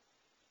David,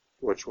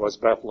 which was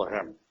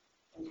Bethlehem.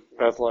 Okay.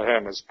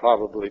 Bethlehem is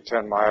probably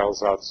 10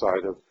 miles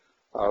outside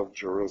of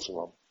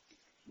Jerusalem.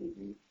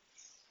 Mm-hmm.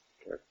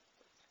 Okay.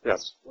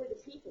 Yes? Were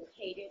the people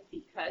hated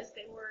because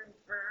they were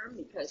infirm,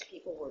 because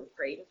people were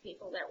afraid of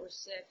people that were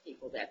sick,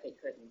 people that they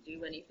couldn't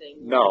do anything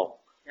with? No.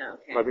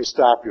 Okay. Let me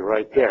stop you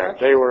right there.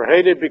 They were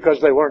hated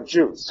because they weren't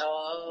Jews.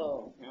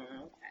 Oh,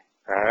 okay.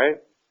 All right?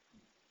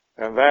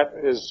 And that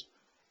is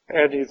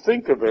And you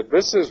think of it,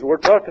 we're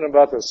talking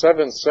about the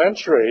 7th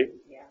century.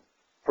 Yeah.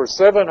 For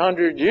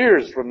 700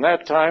 years from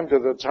that time to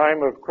the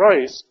time of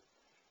Christ,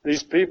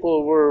 these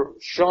people were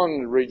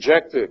shunned,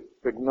 rejected,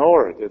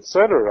 ignored,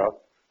 etc.,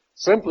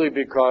 simply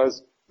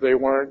because they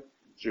weren't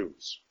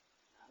Jews.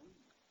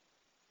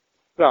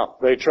 Now,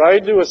 they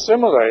tried to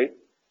assimilate,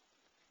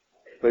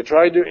 they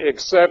tried to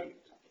accept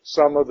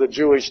some of the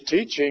Jewish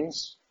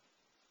teachings,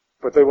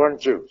 but they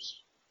weren't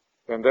Jews.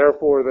 And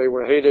therefore they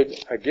were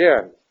hated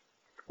again,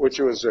 which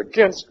was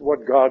against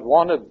what God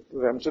wanted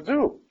them to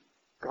do.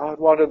 God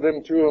wanted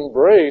them to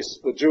embrace,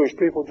 the Jewish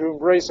people to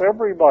embrace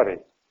everybody.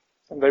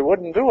 And they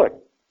wouldn't do it.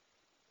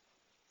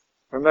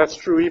 And that's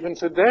true even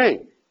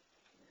today.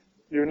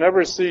 You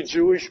never see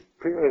Jewish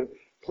people,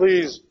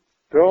 please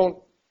don't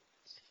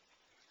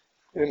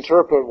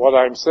interpret what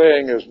I'm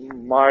saying as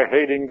my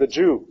hating the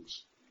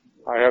Jews.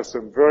 I have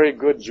some very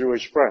good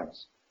Jewish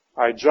friends.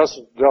 I just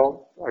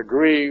don't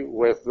agree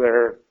with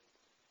their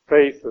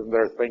faith and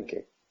their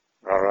thinking.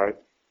 All right?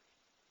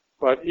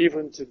 But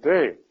even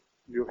today,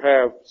 you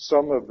have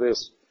some of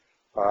this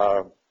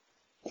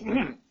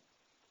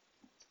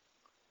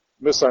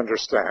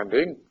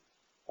misunderstanding,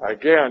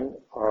 again,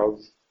 of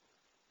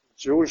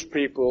Jewish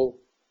people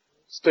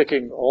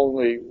sticking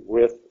only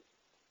with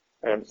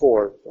and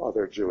for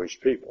other Jewish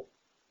people.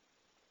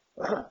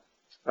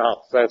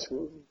 Now, that's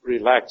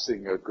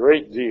relaxing a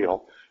great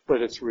deal,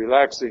 but it's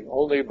relaxing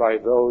only by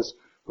those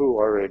who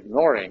are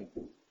ignoring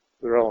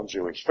their own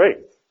Jewish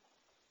faith.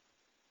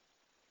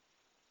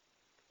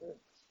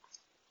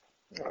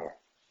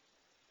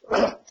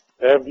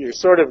 Have you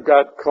sort of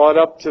got caught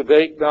up to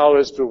date now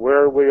as to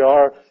where we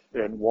are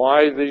and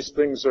why these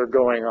things are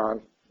going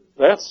on?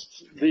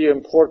 That's the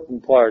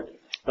important part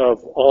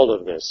of all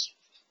of this.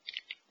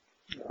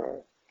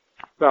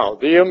 Now,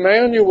 the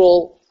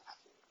Emmanuel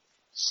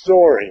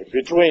story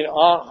between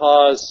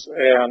Ahaz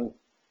and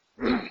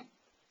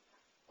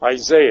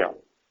Isaiah.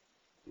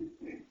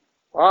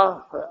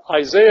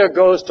 Isaiah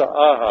goes to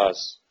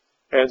Ahaz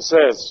and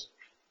says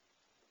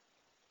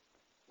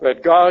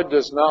that God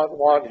does not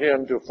want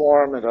him to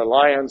form an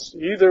alliance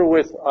either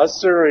with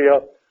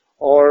Assyria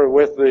or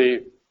with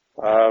the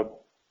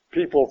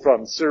people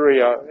from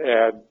Syria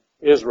and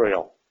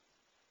Israel.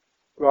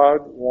 God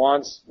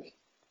wants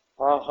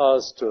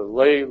Ahaz to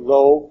lay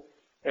low,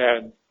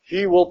 and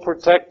he will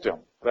protect him.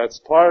 That's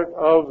part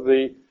of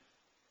the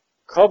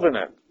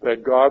covenant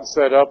that God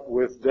set up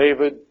with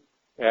David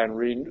and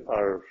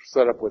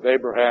set up with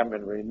Abraham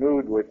and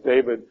renewed with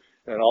David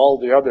and all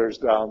the others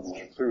down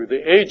through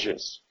the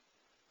ages.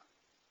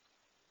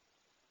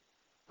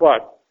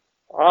 But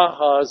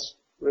Ahaz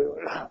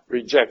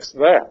rejects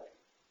that.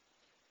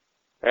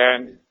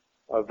 And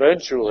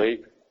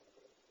eventually,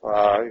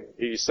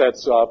 he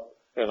sets up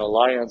an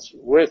alliance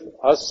with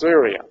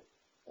Assyria.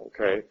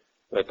 Okay?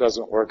 That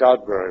doesn't work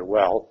out very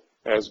well,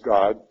 as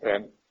God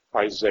and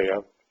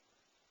Isaiah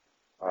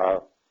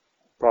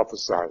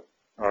prophesied.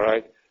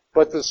 Alright?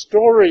 But the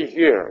story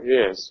here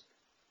is,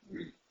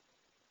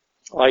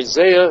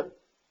 Isaiah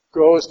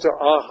goes to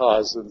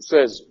Ahaz and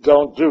says,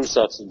 don't do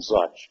such and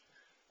such.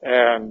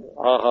 And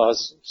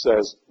Ahaz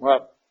says,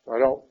 well, I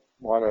don't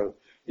want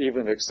to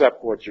even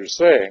accept what you're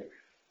saying.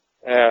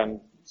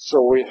 And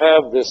so we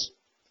have this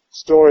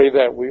story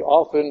that we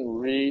often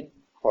read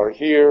or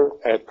hear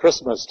at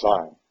Christmas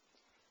time.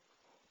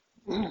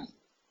 It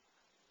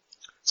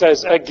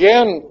says,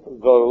 again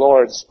the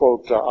Lord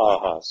spoke to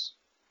Ahaz,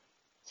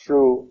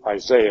 through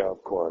Isaiah,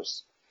 of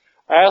course.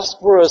 Ask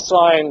for a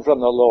sign from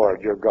the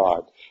Lord your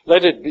God.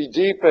 Let it be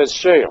deep as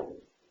Sheol,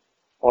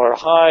 or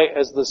high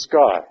as the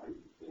sky.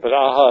 But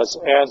Ahaz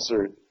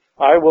answered,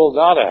 I will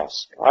not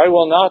ask. I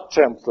will not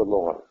tempt the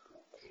Lord.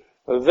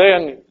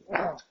 Then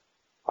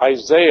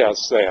Isaiah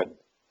said,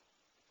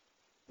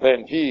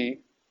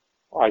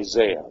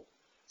 Isaiah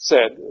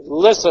said,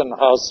 listen,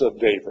 house of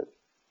David.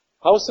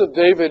 House of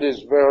David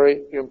is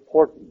very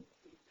important.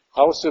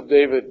 House of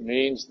David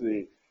means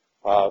the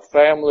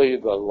family,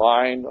 the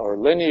line or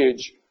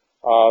lineage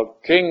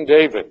of King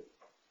David.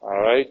 All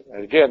right?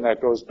 And again,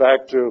 that goes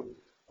back to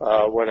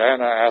what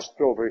Anna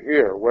asked over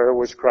here. Where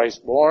was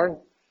Christ born?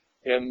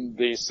 In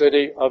the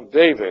city of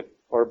David,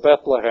 or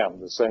Bethlehem,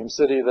 the same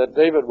city that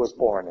David was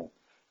born in.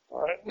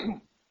 All right?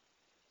 It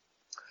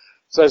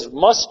says,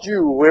 must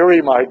you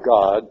weary my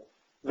God?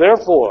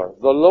 Therefore,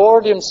 the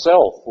Lord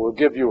himself will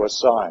give you a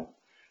sign.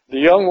 The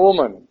young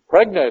woman,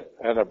 pregnant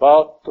and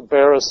about to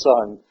bear a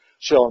son,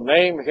 shall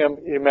name him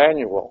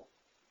Emmanuel.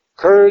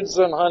 Curds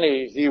and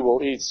honey he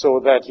will eat, so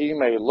that he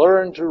may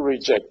learn to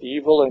reject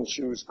evil and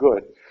choose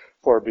good.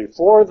 For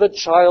before the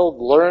child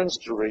learns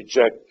to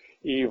reject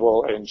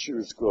evil and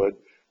choose good,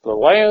 the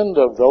land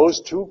of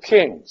those two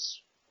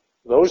kings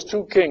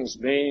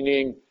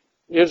meaning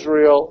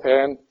Israel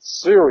and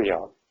Syria,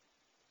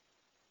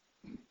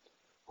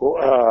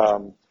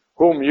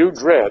 whom you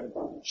dread,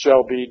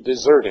 shall be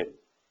deserted.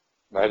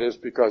 That is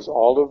because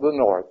all of the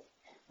north,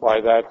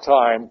 by that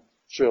time,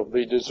 shall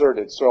be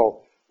deserted.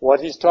 So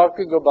what he's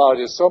talking about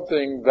is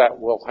something that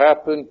will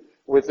happen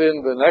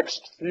within the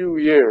next few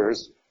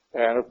years.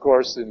 And of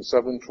course, in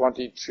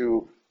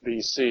 722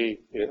 BC,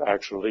 it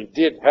actually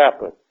did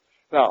happen.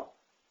 Now,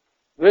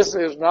 this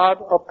is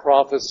not a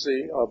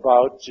prophecy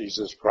about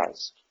Jesus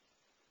Christ.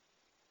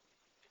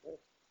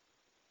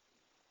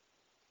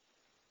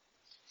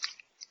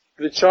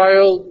 The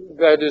child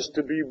that is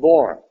to be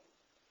born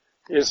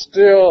is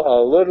still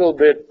a little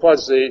bit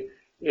fuzzy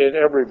in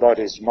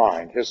everybody's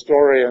mind,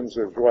 historians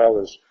as well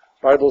as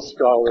Bible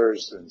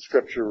scholars and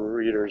scripture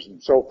readers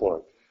and so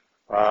forth.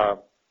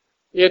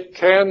 It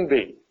can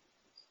be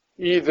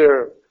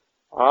either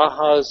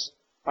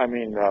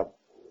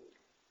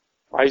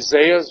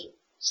Isaiah's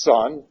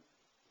son.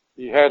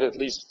 He had at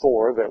least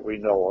 4 that we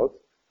know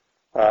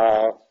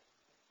of.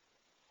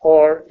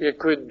 Or it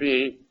could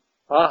be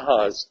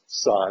Ahaz's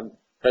son,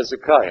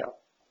 Hezekiah.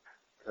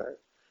 Okay.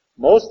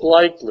 Most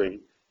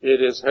likely,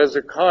 it is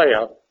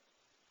Hezekiah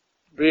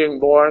being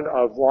born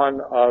of one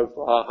of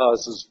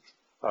Ahaz's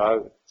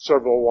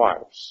several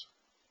wives.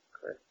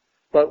 Okay.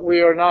 But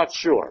we are not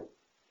sure.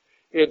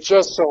 It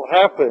just so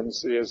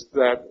happens is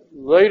that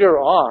later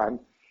on,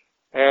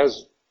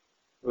 as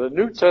the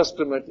New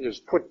Testament is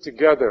put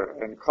together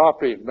and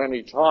copied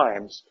many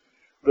times,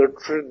 the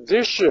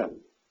tradition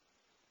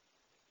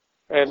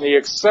and the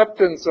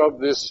acceptance of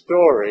this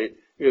story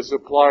is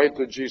applied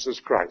to Jesus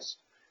Christ.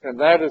 And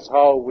that is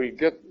how we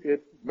get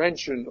it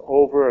mentioned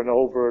over and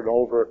over and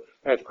over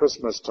at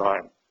Christmas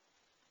time.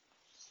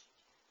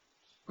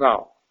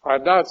 Now,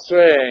 I'm not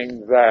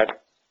saying that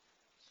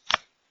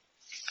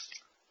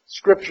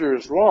Scripture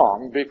is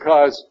wrong,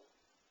 because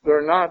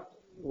they're not,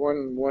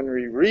 when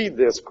we read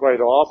this quite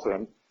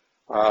often,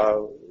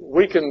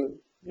 we can,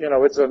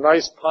 it's a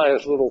nice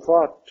pious little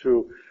thought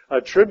to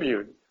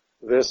attribute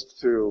this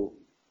to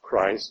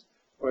Christ,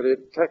 but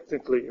it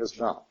technically is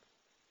not.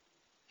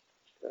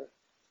 Okay.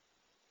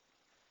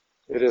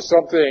 It is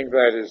something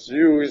that is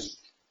used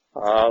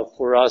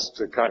for us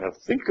to kind of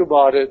think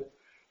about it,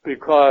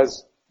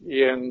 because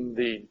in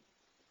the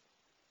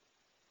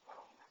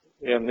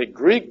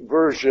Greek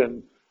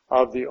version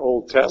of the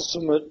Old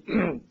Testament,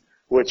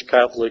 which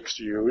Catholics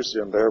use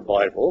in their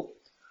Bible,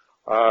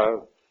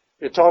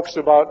 it talks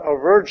about a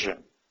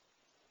virgin.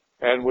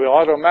 And we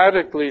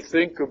automatically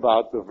think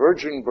about the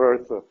virgin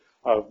birth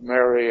of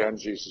Mary and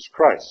Jesus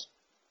Christ.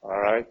 All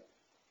right?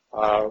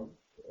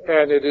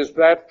 And it is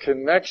that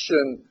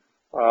connection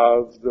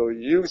of the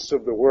use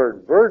of the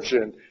word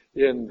virgin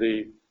in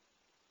the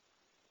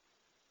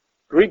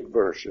Greek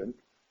version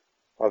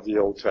of the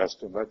Old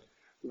Testament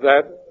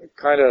that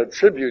kind of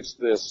attributes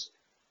this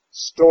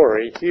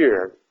story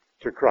here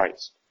to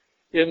Christ.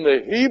 In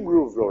the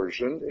Hebrew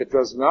version, it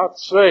does not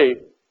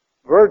say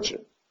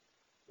virgin.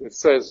 It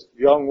says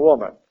young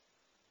woman.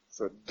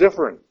 It's a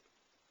different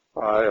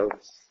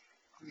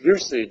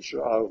usage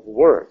of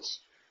words.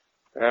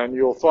 And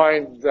you'll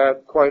find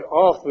that quite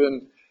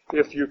often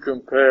if you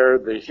compare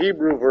the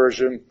Hebrew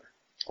version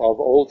of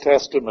Old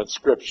Testament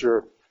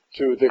scripture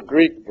to the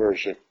Greek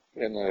version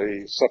in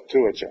the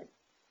Septuagint.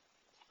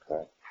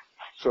 Okay.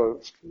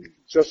 So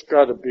just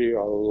got to be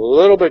a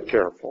little bit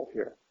careful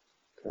here.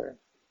 Okay.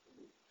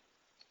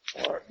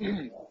 All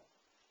right.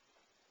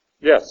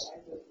 Yes.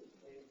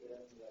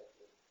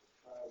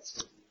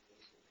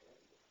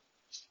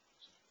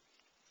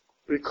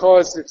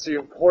 Because it's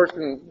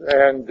important,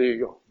 and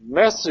the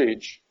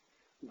message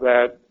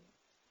that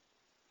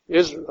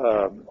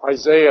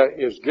Isaiah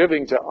is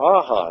giving to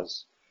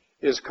Ahaz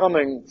is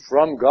coming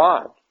from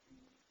God.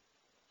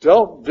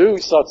 Don't do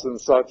such and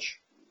such,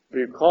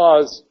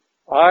 because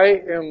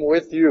I am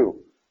with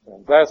you.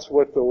 And that's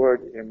what the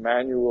word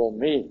Emmanuel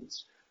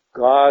means.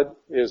 God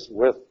is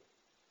with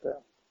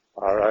them.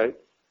 All right?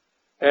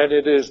 And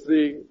it is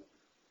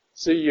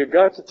you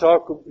got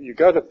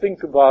to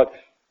think about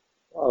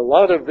a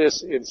lot of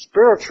this in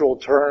spiritual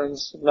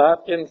terms,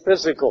 not in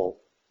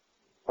physical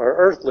or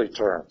earthly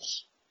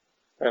terms.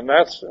 And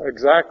that's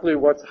exactly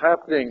what's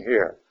happening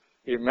here.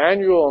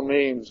 Emmanuel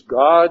means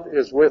God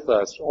is with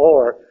us,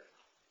 or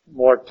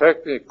more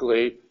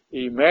technically,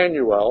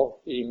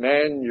 Emmanuel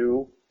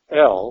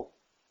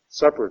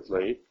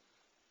separately,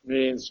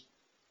 means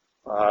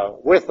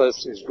with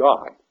us is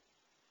God.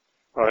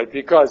 All right,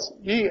 because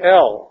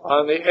EL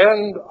on the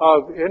end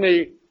of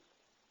any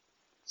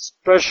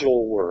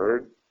special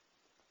word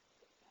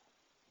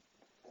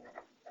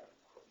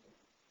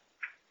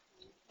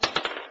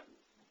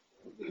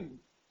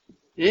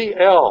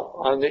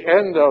EL on the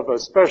end of a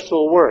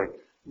special word.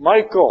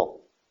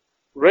 Michael,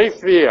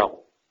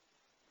 Raphael,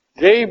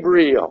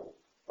 Gabriel,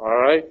 all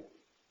right?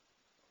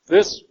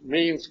 This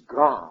means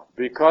God,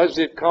 because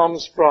it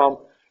comes from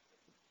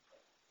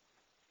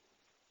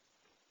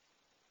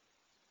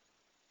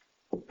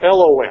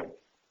Elohim,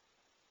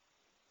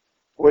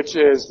 which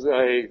is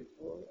an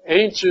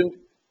ancient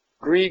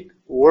Greek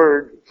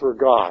word for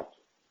God.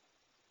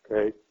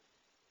 Okay?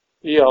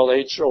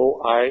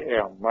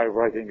 Elhoim. My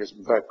writing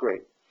isn't that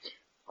great.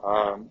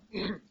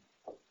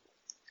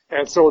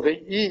 And so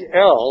the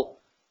EL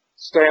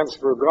stands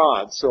for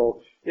God.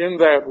 So in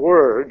that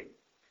word,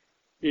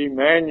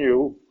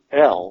 Emmanuel,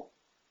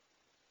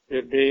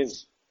 it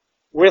means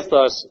with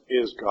us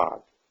is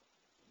God.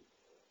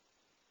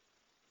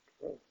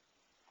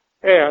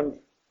 And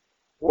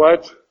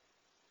what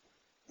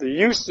the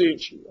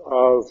usage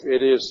of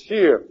it is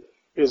here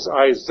is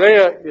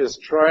Isaiah is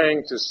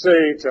trying to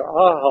say to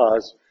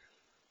Ahaz,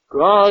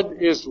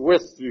 God is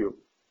with you,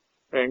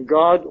 and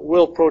God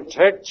will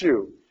protect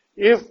you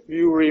if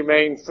you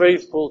remain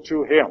faithful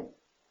to Him.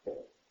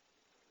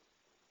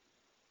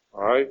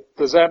 All right?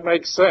 Does that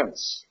make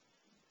sense?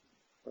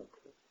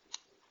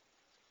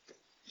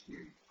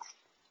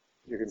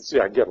 You can see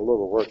I get a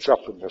little worked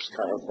up in this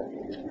kind of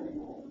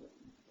thing.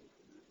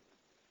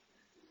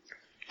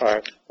 All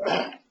right.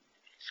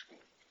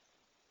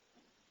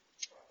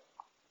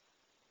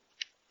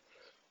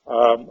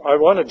 I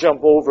want to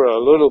jump over a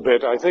little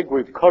bit. I think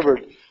we've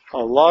covered a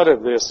lot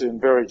of this in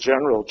very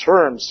general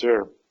terms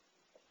here.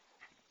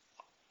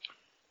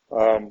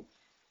 Let's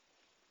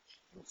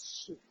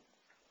see.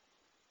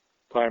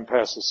 Time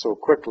passes so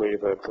quickly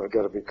that I've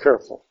got to be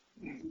careful.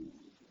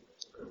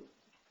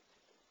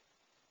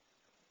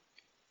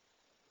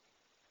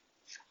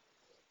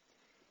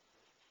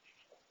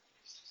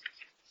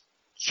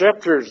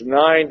 Chapters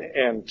 9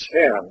 and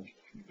 10.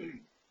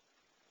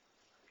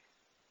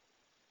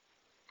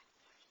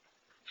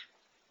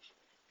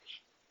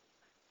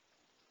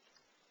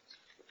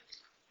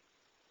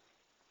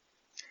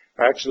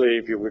 Actually,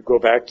 if you would go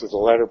back to the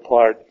latter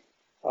part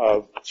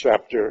of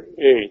chapter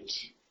 8.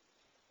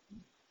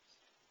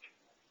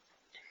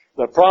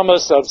 The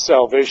promise of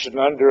salvation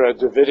under a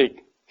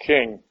Davidic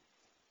king.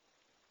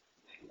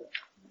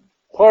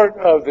 Part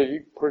of the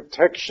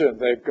protection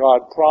that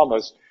God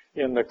promised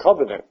in the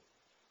covenant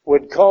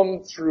would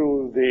come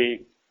through the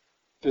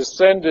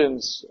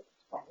descendants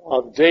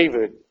of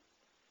David,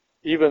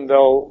 even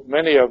though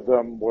many of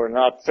them were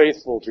not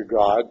faithful to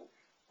God.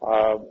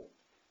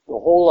 The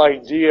whole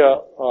idea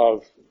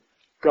of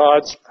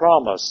God's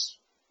promise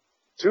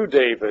to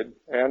David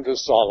and to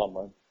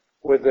Solomon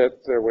was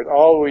that there would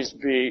always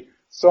be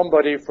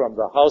somebody from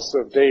the house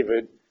of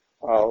David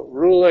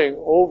ruling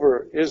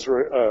over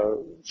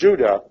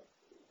Judah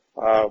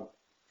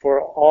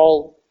for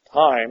all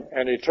time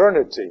and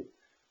eternity.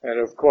 And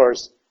of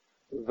course,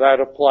 that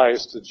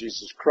applies to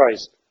Jesus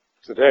Christ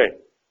today,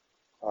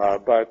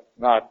 but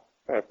not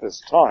at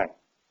this time.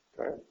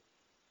 Okay?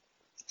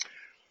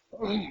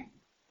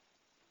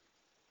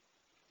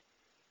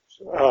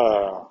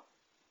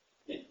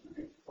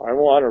 I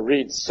want to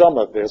read some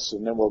of this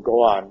and then we'll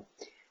go on.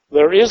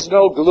 There is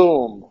no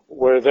gloom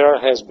where there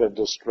has been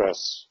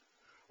distress,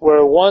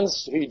 where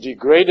once he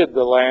degraded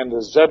the land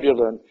of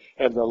Zebulun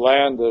and the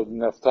land of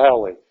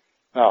Naphtali.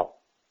 Now,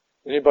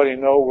 anybody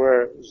know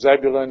where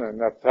Zebulun and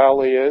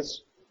Naphtali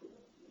is?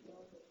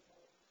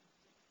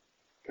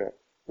 Okay.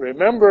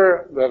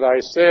 Remember that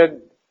I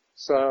said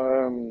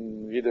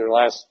either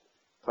last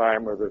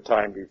time or the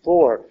time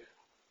before,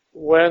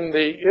 when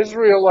the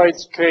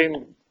Israelites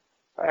came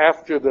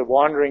after the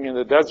wandering in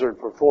the desert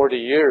for 40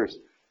 years,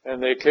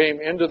 and they came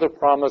into the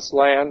promised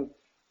land,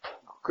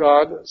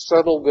 God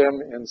settled them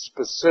in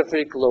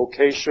specific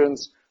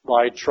locations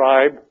by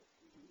tribe.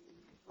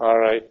 All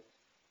right.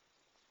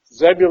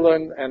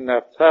 Zebulun and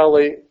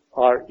Naphtali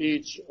are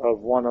each of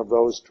one of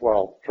those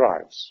 12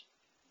 tribes.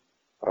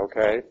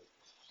 Okay?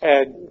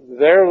 And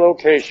their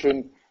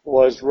location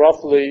was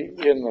roughly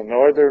in the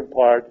northern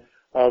part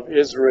of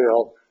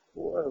Israel,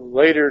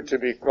 later to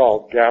be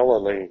called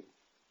Galilee.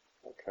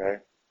 Okay?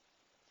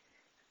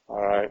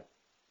 All right.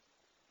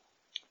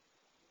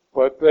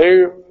 But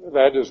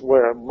that is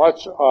where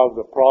much of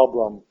the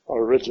problem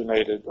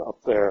originated up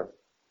there.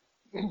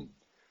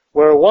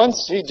 Where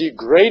once he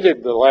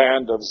degraded the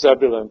land of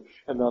Zebulun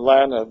and the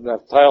land of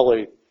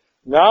Naphtali,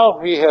 now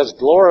he has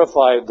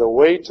glorified the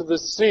way to the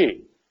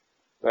sea.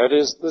 That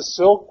is the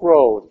Silk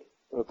Road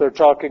that they're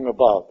talking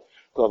about.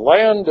 The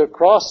land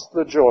across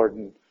the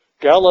Jordan,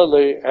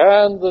 Galilee,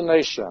 and the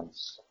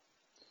nations.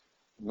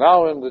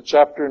 Now in the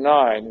chapter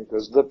 9, it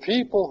goes, the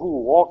people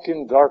who walk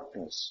in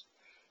darkness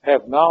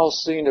have now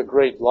seen a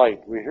great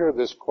light. We hear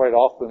this quite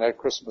often at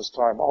Christmas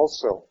time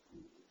also.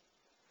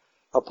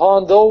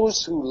 Upon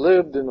those who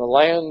lived in a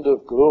land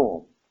of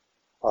gloom,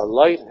 a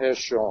light has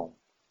shone.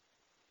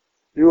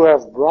 You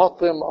have brought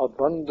them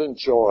abundant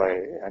joy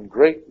and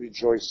great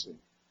rejoicing.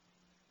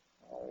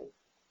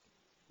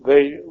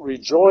 They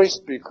rejoice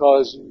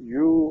because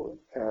you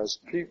as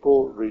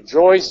people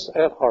rejoice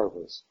at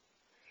harvest,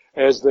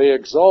 as they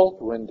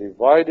exult when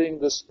dividing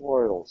the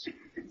spoils.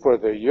 For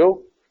the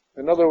yoke,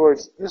 in other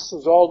words, this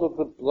is all of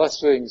the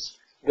blessings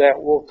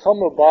that will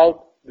come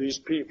about these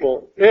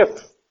people if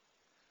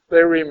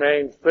they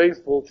remain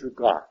faithful to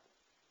God.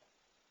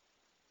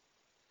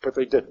 But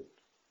they didn't.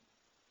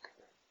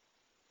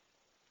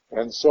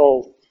 And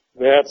so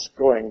that's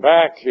going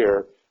back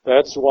here.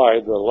 That's why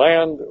the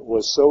land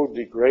was so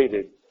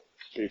degraded.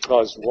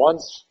 Because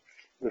once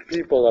the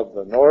people of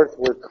the north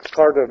were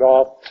carted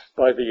off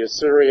by the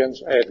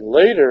Assyrians, and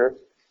later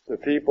the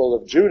people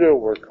of Judah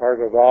were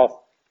carted off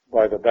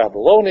by the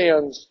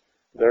Babylonians,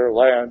 their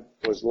land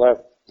was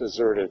left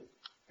deserted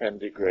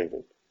and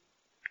degraded.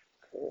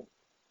 Okay.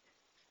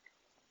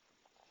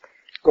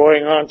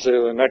 Going on to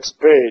the next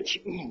page.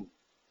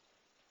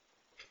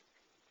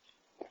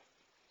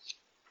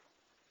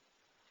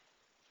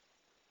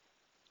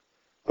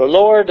 The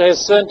Lord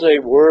has sent a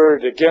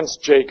word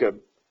against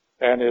Jacob,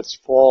 and it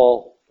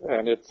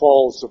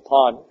falls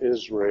upon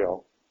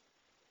Israel.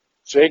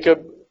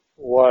 Jacob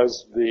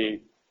was the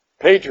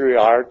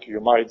patriarch, you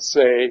might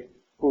say,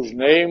 whose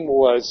name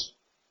was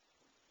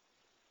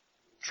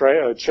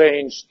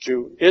changed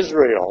to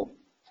Israel.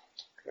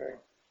 Okay.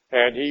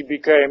 And he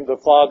became the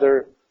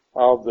father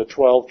of the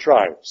 12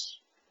 tribes.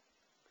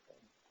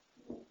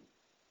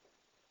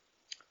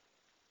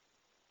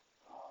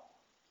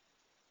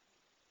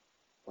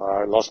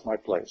 I lost my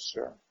place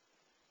here.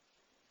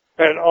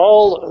 And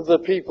all the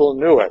people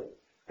knew it.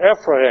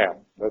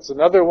 Ephraim, that's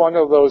another one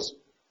of those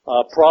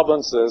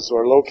provinces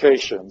or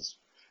locations.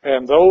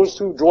 And those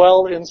who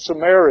dwell in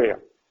Samaria.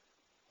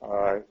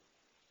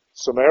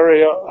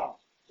 Samaria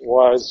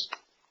was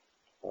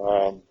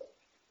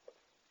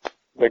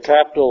the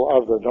capital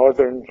of the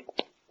northern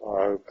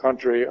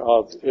country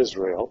of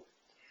Israel.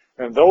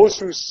 And those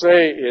who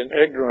say in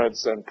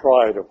ignorance and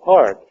pride of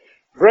heart,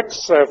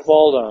 bricks have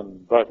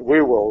fallen, but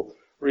we will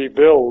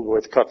rebuild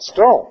with cut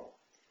stone.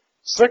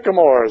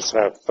 Sycamores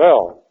have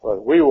fell,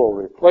 but we will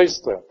replace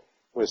them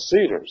with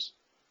cedars.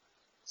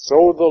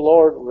 So the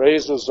Lord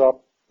raises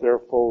up their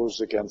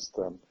foes against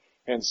them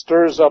and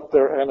stirs up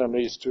their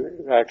enemies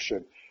to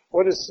action.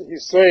 What is he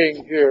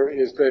saying here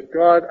is that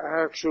God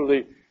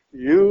actually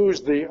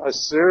used the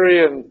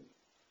Assyrian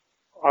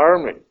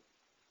army,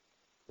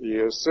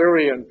 the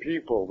Assyrian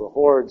people, the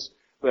hordes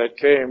that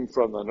came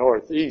from the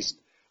northeast,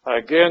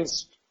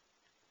 against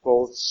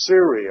both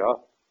Syria,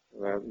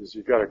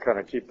 you've got to kind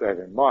of keep that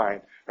in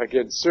mind,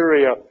 against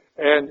Syria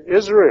and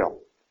Israel.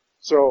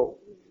 So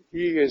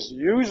he is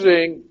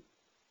using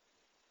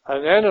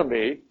an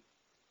enemy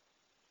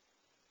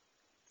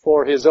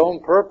for his own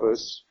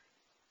purpose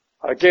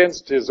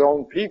against his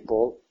own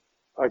people,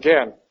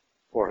 again,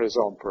 for his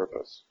own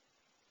purpose.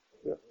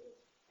 Yeah.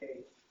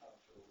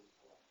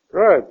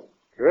 Good.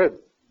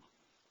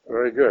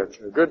 Very good.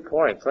 A good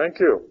point. Thank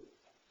you.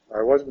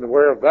 I wasn't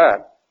aware of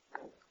that.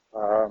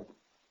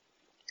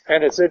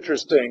 And it's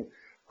interesting,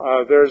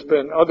 there's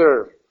been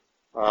other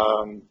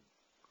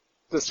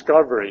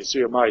discoveries,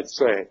 you might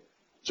say.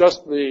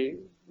 Just the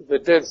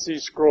Dead Sea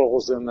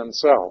Scrolls in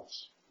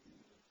themselves,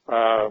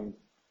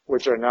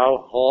 which are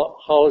now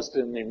housed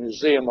in the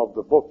Museum of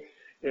the Book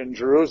in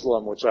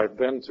Jerusalem, which I've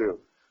been to,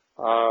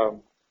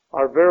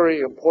 are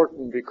very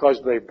important because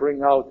they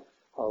bring out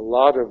a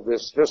lot of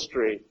this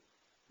history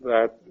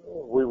that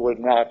we would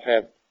not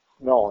have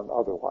known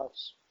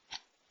otherwise.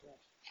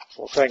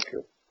 Well, thank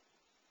you.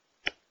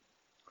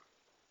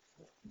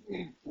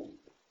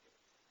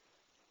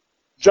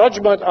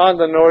 Judgment on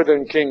the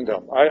northern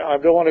kingdom. I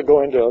don't want to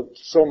go into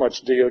so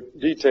much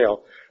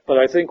detail, but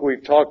I think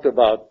we've talked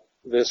about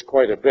this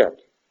quite a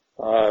bit.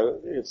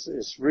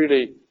 It's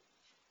really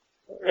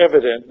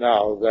evident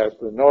now that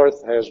the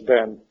north has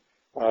been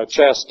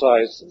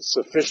chastised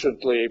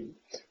sufficiently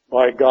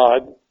by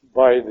God,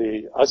 by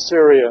the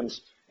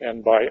Assyrians,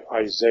 and by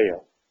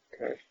Isaiah.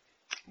 Okay.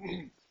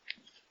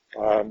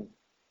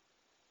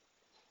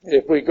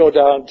 If we go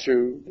down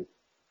to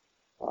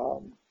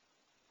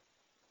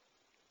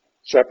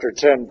chapter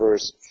 10,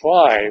 verse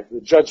 5,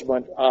 the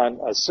judgment on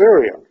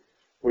Assyria.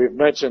 We've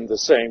mentioned the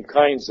same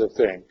kinds of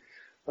thing.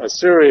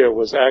 Assyria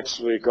was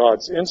actually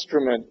God's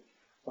instrument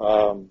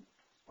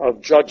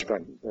of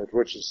judgment,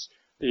 which is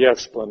the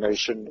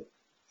explanation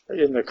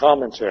in the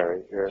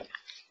commentary here.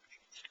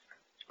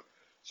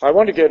 I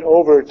want to get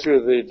over to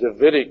the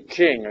Davidic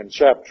king in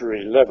chapter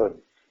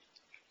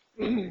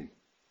 11.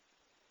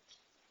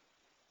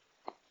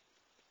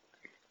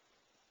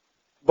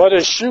 But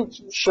a shoot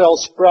shall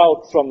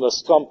sprout from the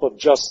stump of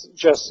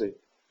Jesse,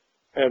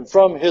 and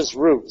from his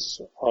roots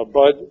a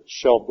bud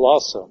shall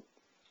blossom.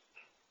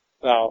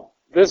 Now,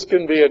 this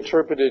can be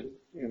interpreted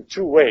in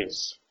two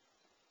ways.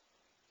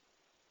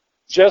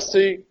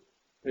 Jesse,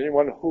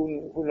 anyone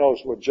who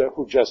knows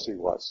who Jesse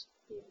was?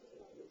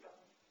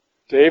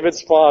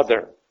 David's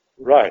father,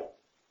 right.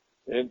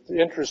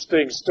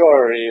 Interesting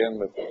story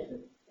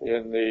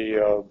in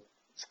the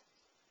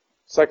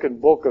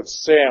second book of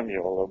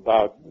Samuel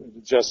about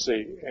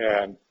Jesse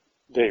and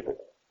David.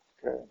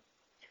 Okay.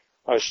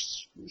 A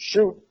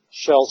shoot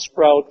shall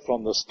sprout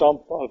from the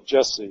stump of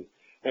Jesse,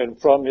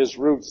 and from his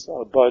roots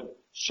a bud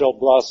shall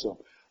blossom.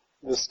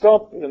 The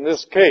stump in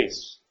this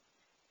case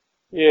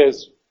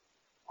is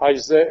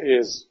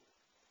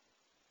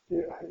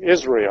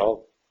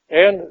Israel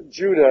and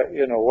Judah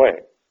in a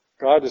way.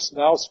 God is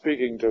now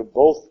speaking to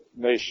both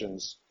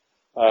nations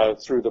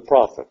through the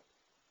prophet.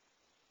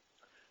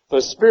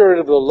 The Spirit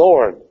of the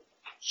Lord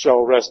shall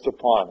rest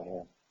upon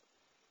him.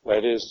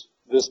 That is,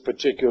 this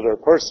particular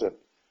person.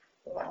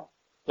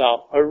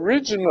 Now,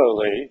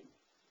 originally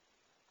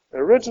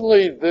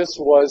this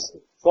was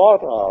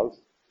thought of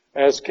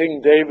as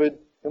King David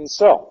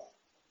himself.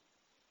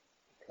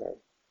 Okay.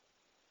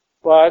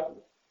 But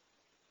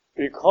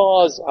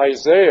because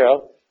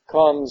Isaiah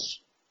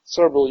comes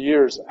several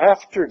years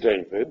after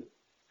David,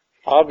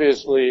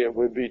 obviously it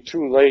would be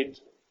too late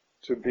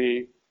to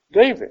be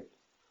David.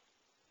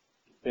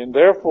 And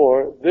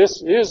therefore,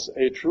 this is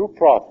a true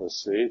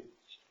prophecy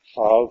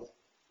of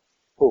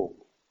who?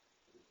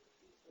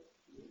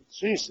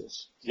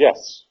 Jesus.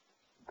 Yes.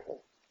 Okay.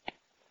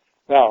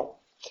 Now,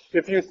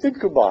 if you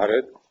think about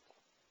it,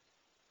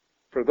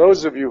 for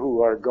those of you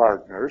who are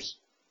gardeners,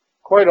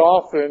 quite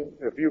often,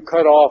 if you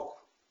cut off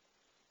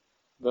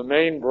the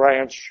main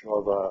branch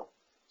of a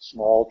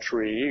small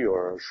tree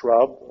or a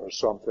shrub or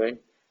something,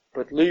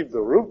 but leave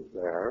the root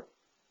there,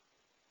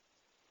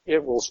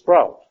 it will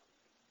sprout.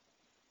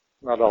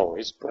 Not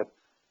always, but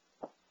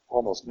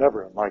almost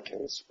never in my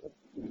case.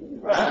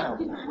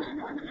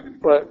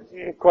 But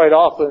quite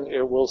often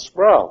it will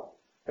sprout.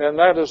 And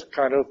that is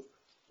kind of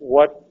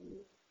what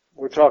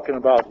we're talking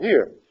about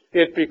here.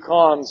 It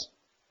becomes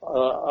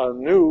a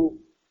new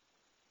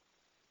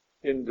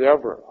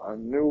endeavor, a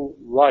new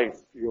life,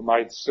 you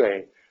might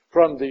say,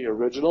 from the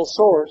original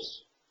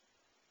source,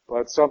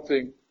 but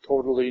something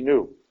totally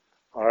new.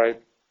 All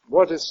right?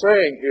 What it's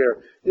saying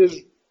here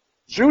is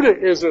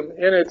Judaism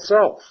in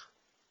itself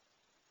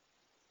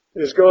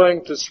is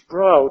going to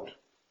sprout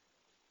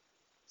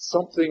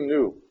something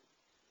new.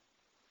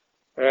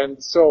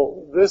 And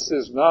so this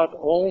is not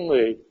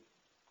only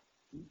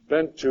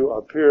meant to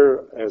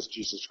appear as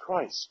Jesus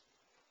Christ,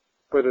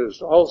 but it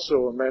is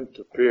also meant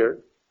to appear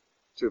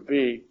to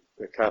be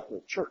the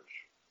Catholic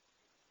Church,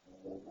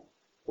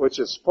 which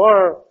is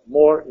far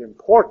more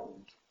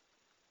important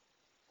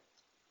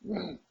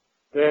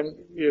than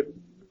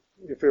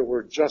if it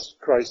were just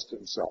Christ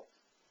himself.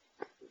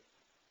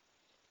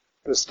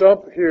 The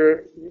stump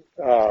here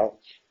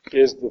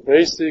is the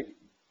basic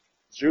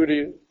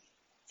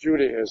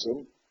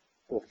Judaism,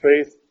 the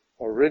faith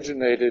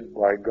originated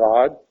by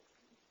God,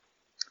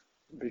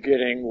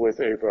 beginning with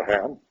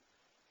Abraham,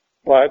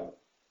 but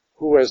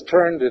who has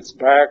turned its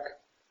back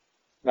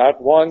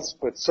not once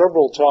but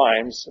several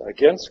times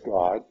against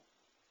God.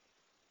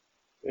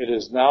 It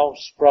is now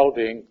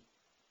sprouting,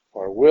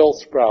 or will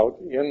sprout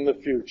in the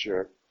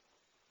future,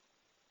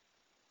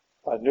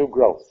 a new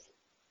growth.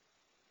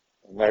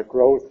 And that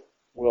growth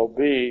will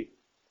be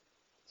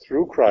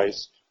through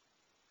Christ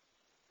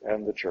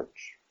and the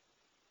church.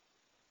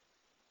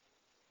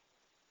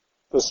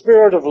 The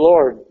Spirit of the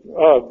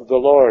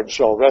Lord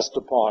shall rest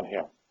upon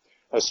him,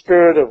 a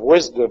spirit of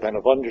wisdom and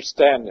of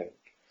understanding,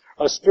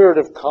 a spirit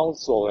of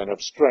counsel and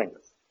of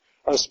strength,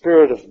 a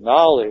spirit of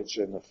knowledge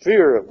and the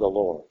fear of the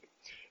Lord.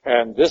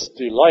 And this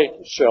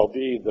delight shall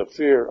be the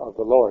fear of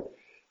the Lord.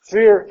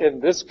 Fear in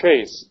this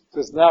case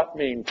does not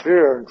mean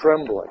fear and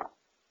trembling.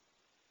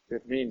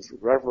 It means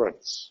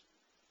reverence.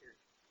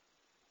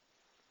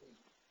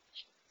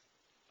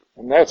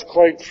 And that's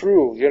quite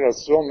true. You know,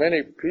 so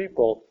many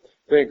people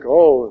think,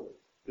 oh,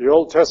 the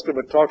Old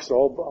Testament talks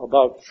all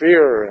about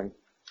fear and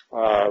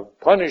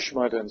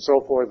punishment and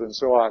so forth and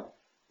so on.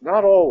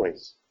 Not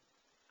always.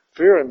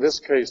 Fear in this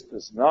case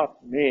does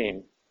not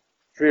mean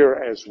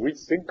fear as we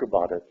think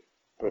about it,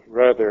 but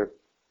rather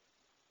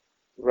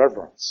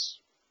reverence.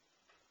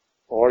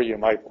 Or you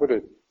might put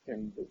it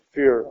in the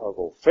fear of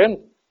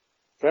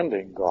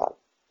offending God.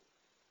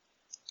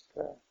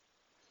 Okay.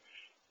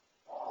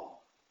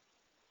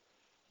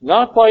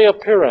 Not by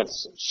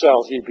appearance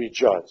shall he be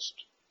judged,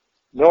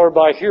 nor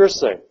by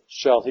hearsay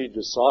shall he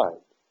decide.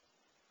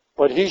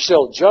 But he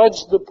shall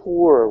judge the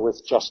poor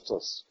with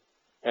justice,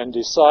 and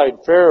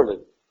decide fairly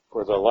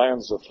for the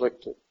land's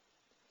afflicted.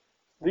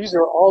 These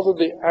are all of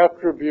the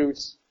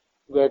attributes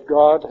that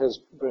God has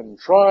been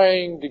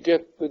trying to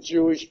get the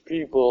Jewish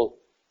people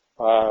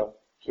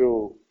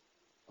to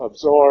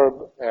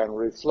absorb and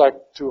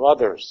reflect to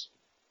others,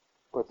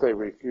 but they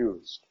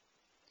refused.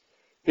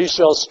 He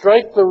shall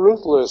strike the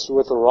ruthless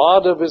with the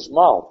rod of his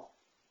mouth.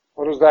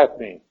 What does that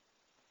mean?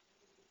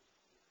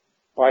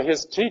 By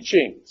his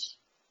teachings.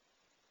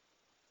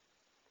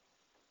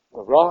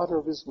 The rod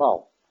of his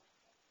mouth.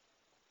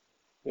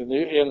 In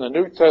the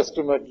New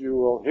Testament, you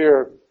will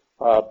hear,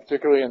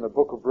 particularly in the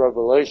book of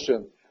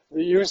Revelation,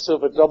 the use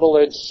of a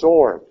double-edged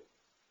sword.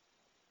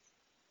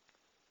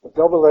 A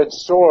double-edged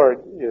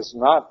sword is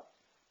not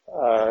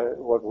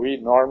what we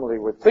normally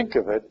would think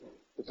of it.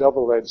 The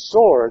double-edged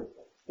sword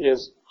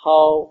is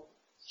how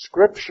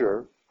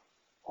Scripture,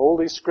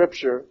 Holy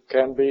Scripture,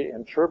 can be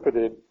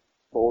interpreted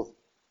both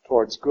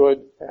towards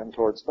good and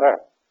towards bad.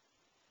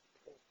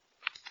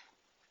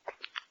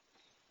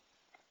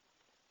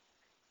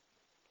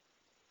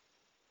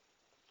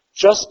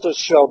 Justice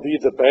shall be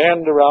the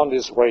band around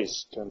his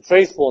waist, and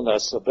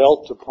faithfulness a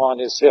belt upon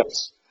his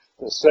hips.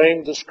 The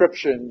same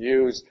description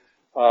used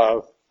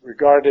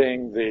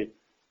regarding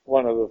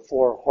one of the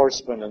four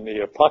horsemen in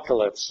the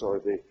Apocalypse, or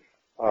the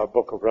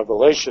book of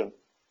Revelation.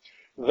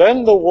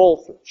 Then the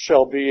wolf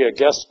shall be a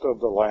guest of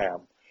the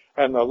Lamb,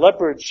 and the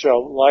leopard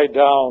shall lie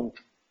down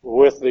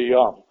with the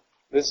young.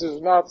 This is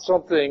not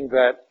something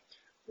that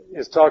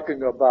is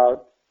talking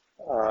about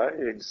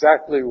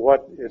exactly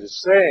what it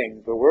is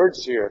saying, the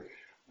words here,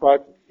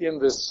 but in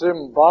the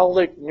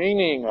symbolic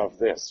meaning of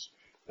this.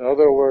 In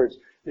other words,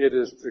 it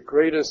is the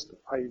greatest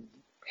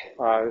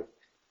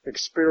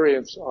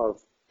experience of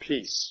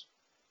peace.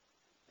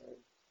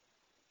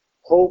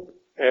 Hope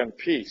and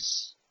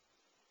peace.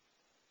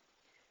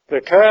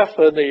 The calf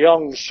and the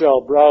young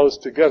shall browse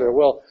together.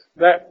 Well,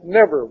 that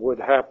never would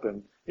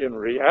happen in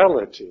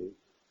reality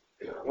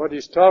What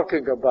he's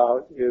talking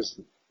about is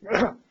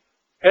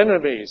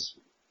enemies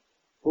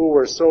who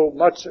were so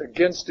much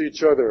against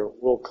each other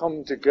will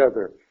come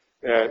together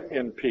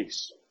in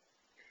peace,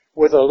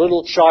 with a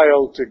little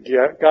child to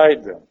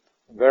guide them.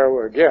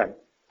 There again,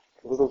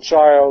 the little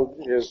child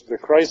is the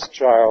Christ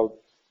child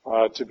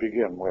to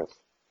begin with.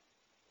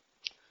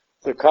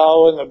 The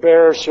cow and the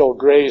bear shall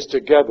graze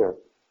together.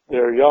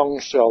 Their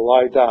young shall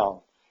lie down.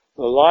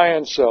 The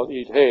lion shall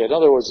eat hay. In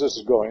other words, this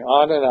is going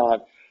on and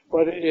on,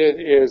 but it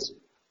is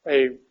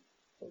a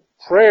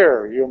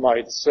prayer, you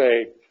might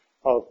say,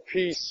 of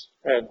peace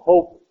and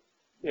hope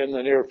in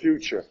the near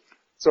future.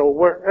 So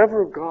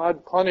wherever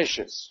God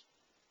punishes,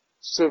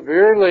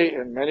 severely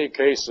in many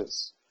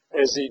cases,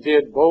 as he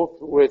did both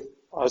with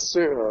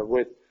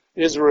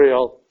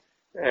Israel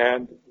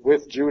and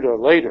with Judah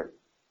later,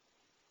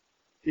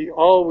 he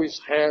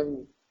always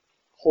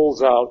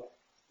holds out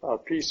a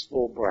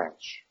peaceful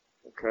branch.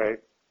 Okay?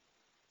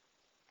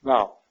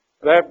 Now,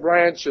 that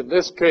branch in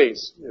this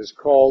case is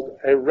called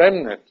a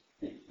remnant.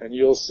 And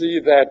you'll see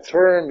that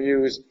term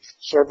used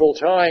several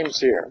times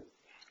here.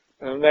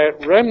 And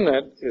that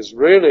remnant is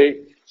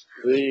really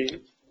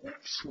the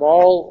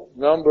small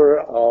number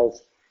of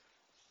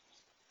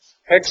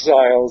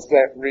exiles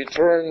that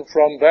returned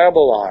from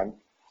Babylon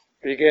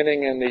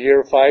beginning in the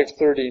year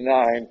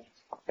 539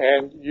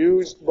 and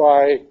used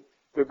by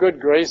the good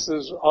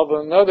graces of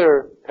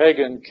another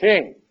pagan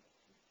king,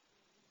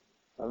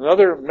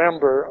 another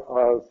member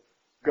of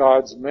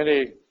God's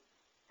many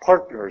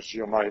partners,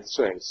 you might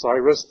say,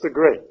 Cyrus the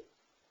Great.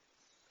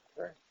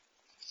 Okay.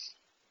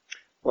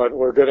 But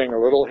we're getting a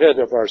little ahead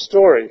of our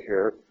story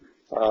here.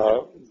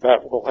 That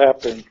will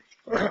happen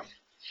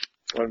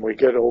when we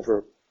get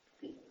over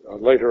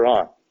later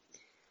on.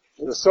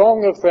 The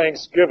Song of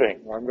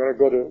Thanksgiving. I'm going to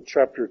go to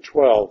chapter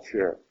 12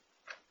 here.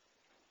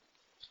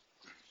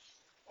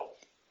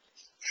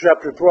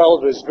 Chapter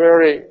 12 is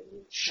very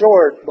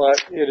short,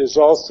 but it is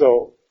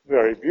also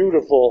very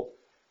beautiful.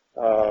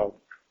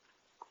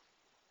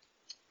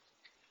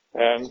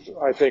 And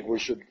I think we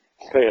should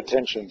pay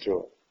attention to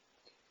it.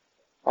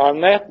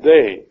 On that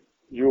day,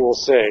 you will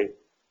say,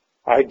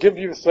 I give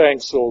you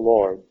thanks, O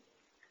Lord,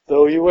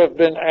 though you have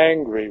been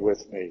angry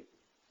with me.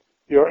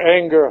 Your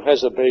anger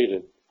has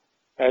abated,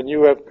 and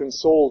you have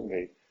consoled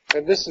me.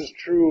 And this is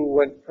true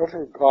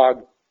whenever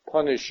God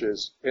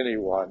punishes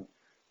anyone.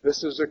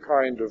 This is a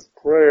kind of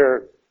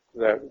prayer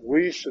that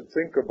we should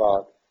think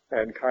about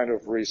and kind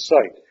of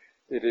recite.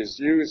 It is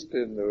used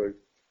in the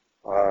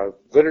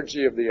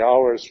Liturgy of the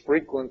Hours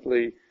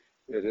frequently.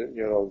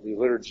 The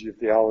Liturgy of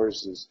the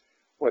Hours is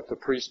what the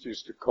priest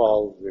used to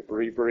call the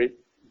breviary.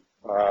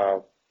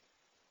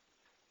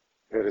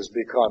 It has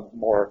become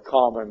more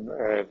common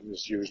and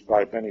is used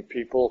by many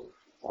people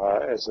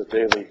as a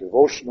daily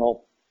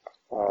devotional,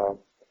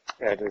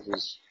 and it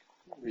is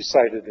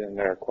recited in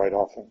there quite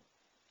often.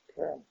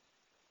 Okay.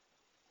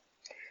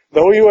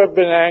 Though you have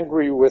been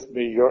angry with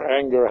me, your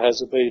anger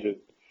has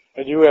abated,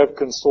 and you have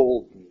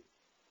consoled me.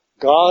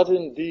 God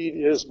indeed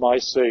is my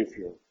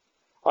Savior.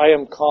 I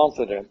am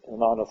confident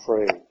and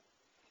unafraid.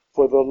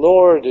 For the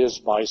Lord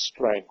is my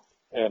strength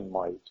and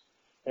might,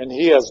 and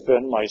he has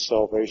been my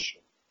salvation.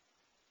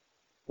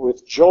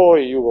 With joy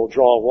you will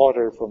draw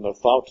water from the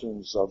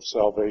fountains of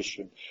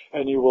salvation,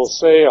 and you will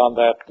say on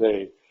that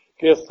day,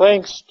 give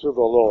thanks to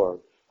the Lord,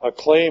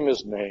 acclaim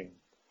his name.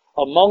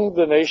 Among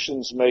the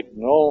nations make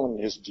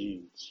known his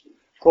deeds.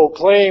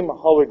 Proclaim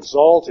how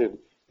exalted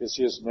is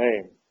his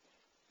name.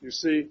 You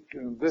see,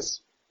 in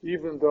this,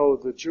 even though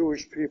the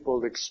Jewish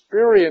people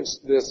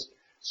experienced this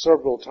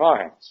several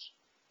times,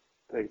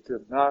 they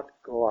did not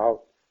go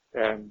out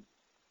and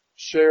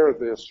share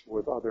this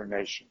with other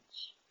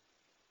nations.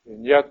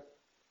 And yet,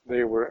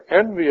 they were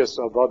envious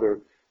of other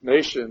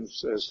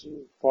nations as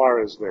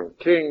far as their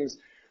kings,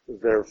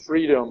 their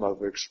freedom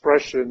of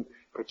expression,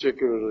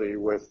 particularly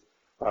with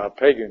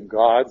pagan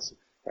gods,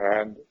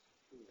 and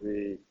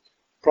the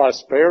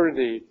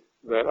prosperity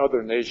that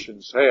other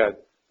nations had.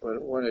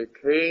 But when it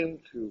came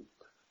to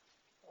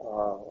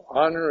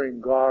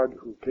honoring God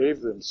who gave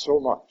them so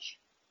much,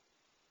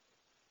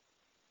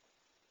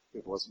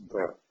 it wasn't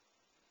there.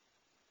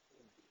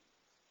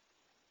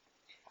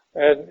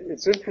 And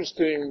it's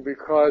interesting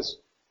because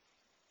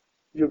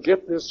you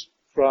get this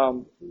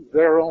from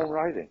their own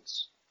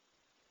writings.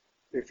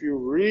 If you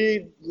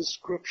read the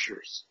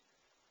scriptures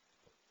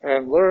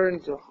and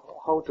learn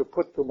how to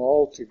put them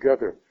all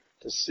together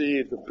to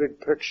see the big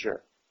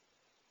picture,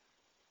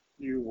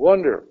 you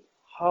wonder,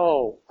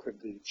 how could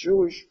the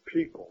Jewish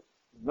people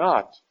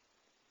not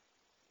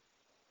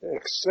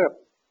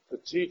accept the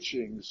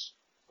teachings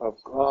of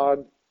God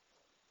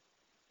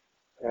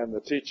and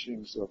the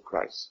teachings of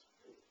Christ?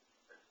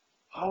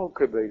 How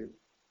could they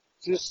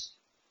just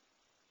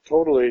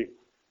totally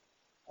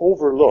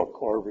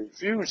overlook or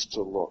refuse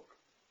to look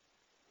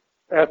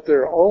at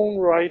their own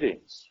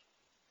writings,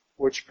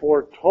 which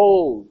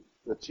foretold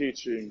the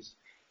teachings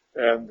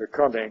and the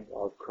coming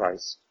of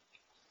Christ?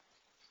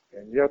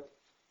 And yet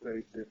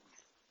they didn't.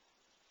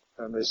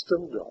 And they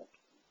still don't.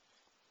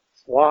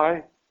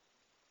 Why?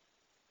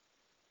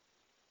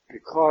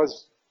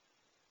 Because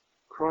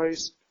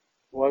Christ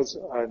was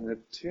an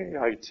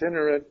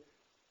itinerant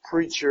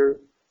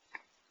preacher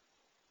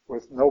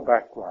with no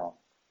background,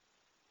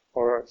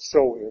 or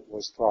so it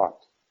was thought.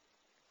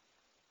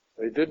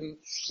 They didn't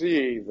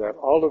see that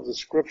all of the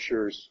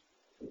scriptures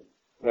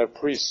that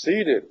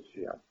preceded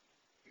him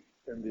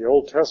in the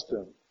Old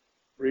Testament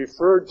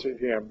referred to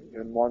him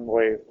in one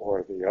way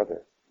or the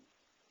other.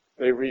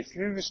 They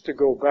refused to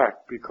go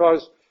back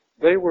because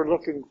they were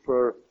looking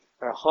for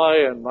a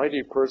high and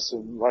mighty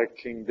person like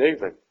King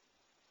David.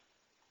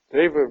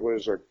 David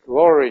was a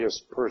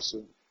glorious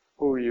person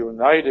who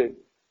united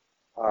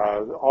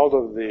all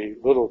of the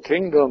little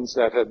kingdoms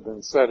that had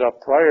been set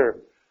up prior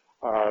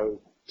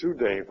to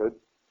David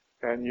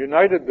and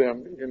united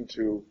them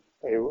into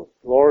a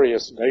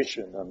glorious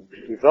nation and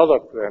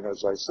developed then,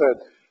 as I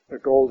said, the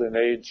golden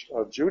age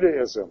of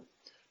Judaism.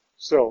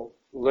 So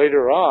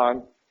later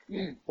on,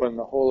 when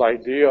the whole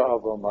idea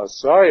of a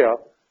Messiah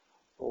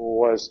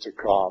was to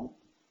come,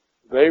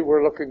 they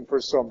were looking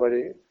for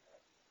somebody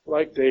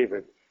like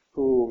David,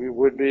 who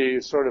would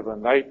be sort of a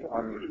knight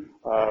on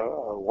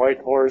a white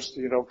horse,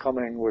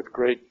 coming with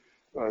great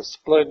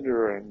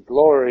splendor and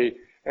glory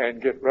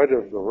and get rid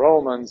of the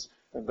Romans,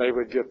 and they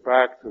would get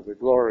back to the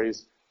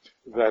glories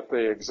that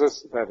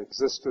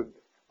existed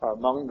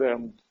among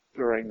them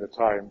during the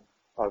time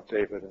of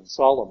David and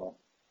Solomon.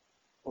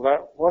 Well,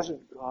 that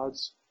wasn't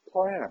God's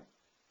plan.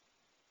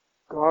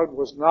 God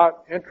was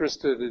not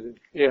interested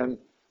in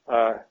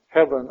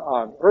heaven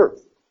on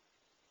earth.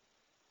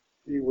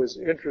 He was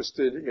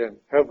interested in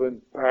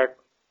heaven back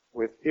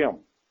with him.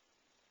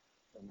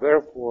 And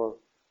therefore,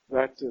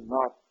 that did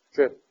not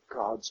fit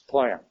God's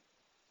plan.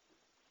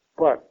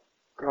 But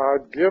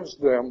God gives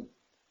them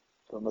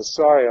the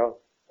Messiah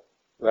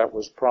that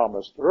was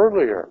promised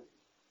earlier.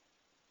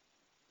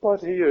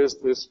 But he is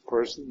this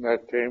person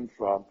that came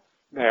from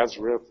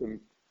Nazareth, and,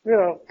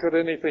 could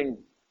anything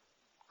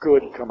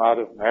good come out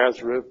of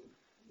Nazareth?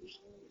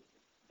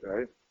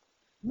 Okay?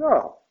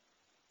 No.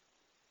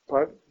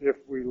 But if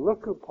we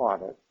look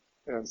upon it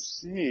and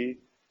see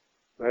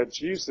that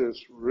Jesus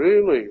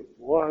really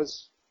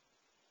was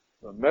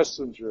the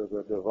messenger,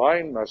 the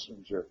divine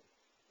messenger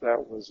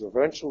that was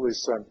eventually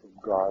sent from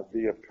God,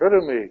 the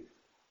epitome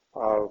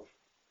of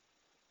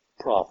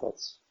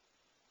prophets,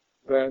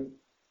 then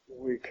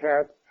we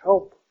can't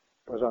help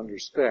but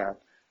understand.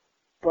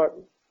 But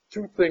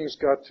two things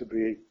got to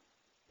be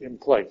in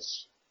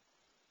place.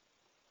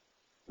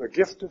 The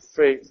gift of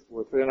faith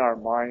within our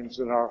minds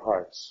and our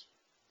hearts,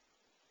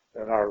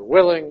 and are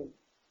willing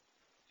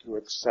to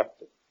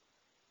accept it.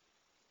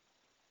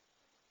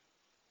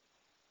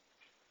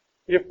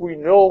 If we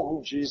know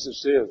who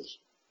Jesus is,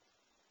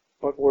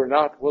 but we're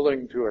not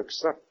willing to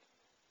accept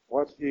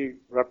what he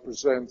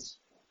represents,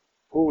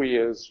 who he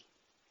is,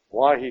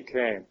 why he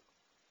came,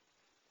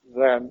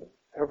 then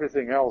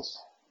everything else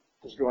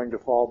is going to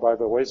fall by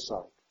the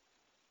wayside.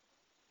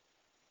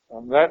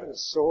 And that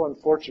is so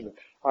unfortunate.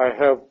 I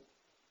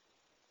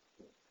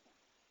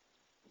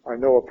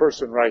know a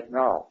person right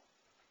now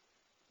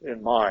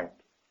in mind,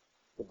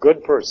 a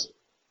good person,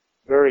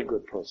 very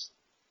good person.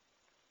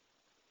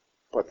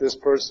 But this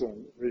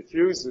person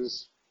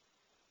refuses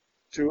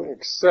to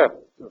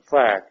accept the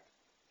fact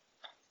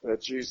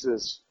that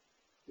Jesus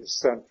is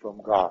sent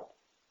from God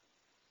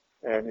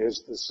and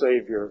is the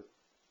Savior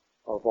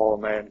of all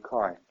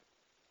mankind.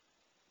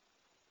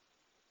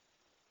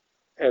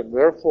 And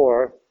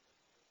therefore,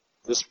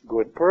 this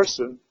good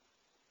person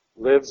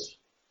lives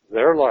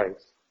their life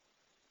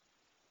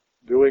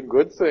doing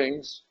good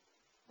things,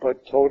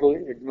 but totally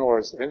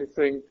ignores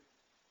anything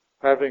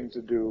having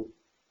to do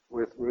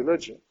with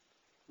religion.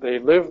 They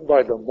live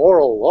by the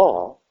moral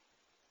law,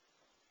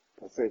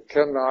 but they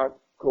cannot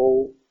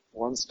go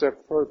one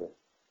step further.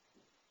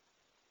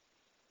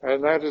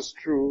 And that is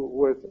true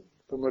with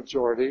the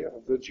majority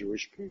of the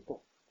Jewish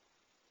people.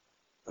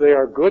 They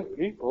are good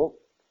people.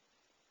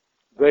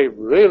 They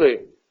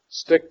really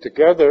stick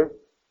together.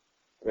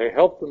 They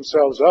help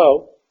themselves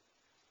out.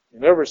 You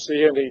never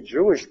see any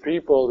Jewish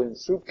people in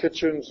soup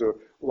kitchens or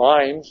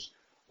lines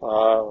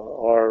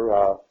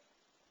or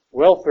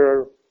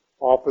welfare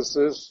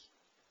offices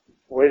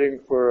waiting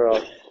for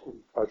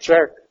a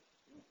check.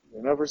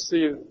 You never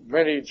see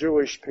many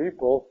Jewish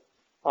people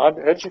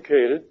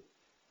uneducated.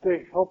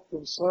 They help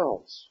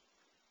themselves.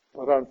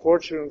 But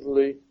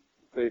unfortunately,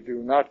 they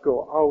do not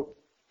go out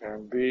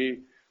and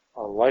be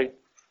a light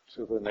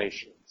to the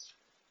nations.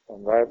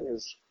 And that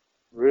is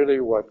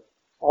really what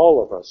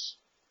all of us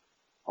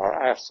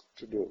are asked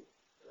to do.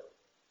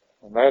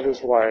 And that is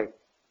why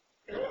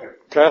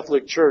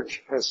Catholic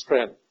Church has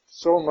spent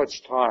so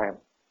much time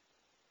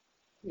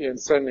in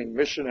sending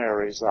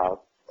missionaries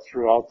out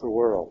throughout the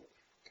world.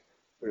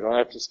 We don't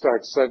have to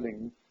start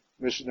sending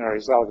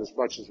missionaries out as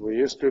much as we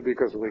used to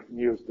because we can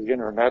use the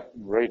internet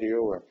and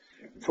radio and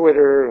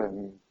Twitter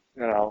and,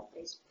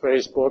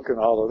 Facebook and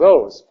all of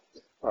those.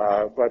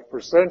 But for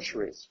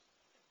centuries,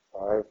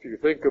 if you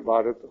think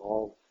about it,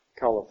 all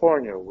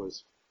California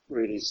was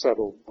really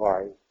settled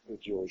by the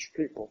Jewish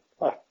people.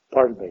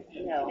 Pardon me.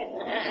 No.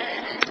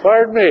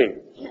 Pardon me.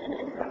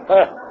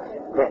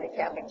 By the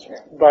Catholic Church.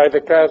 By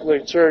the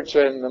Catholic Church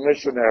and the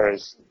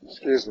missionaries.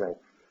 Excuse me.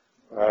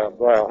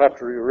 Well, I'll have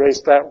to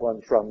erase that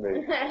one from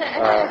the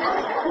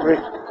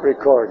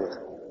recording.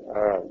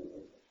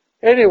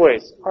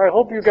 Anyways, I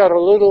hope you got a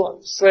little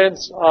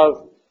sense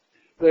of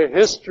the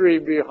history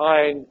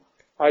behind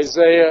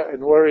Isaiah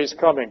and where he's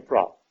coming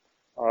from.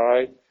 All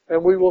right?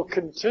 And we will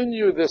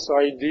continue this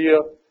idea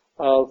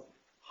of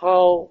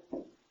how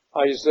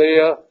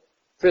Isaiah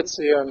fits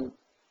in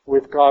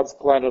with God's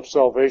plan of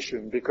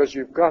salvation, because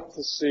you've got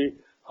to see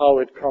how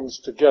it comes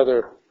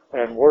together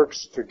and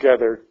works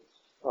together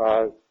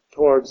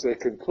towards a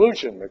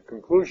conclusion. The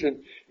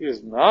conclusion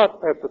is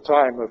not at the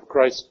time of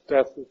Christ's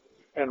death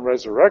and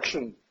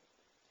resurrection.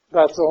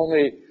 That's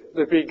only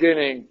the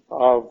beginning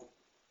of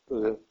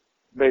the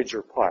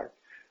major part.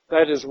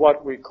 That is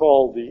what we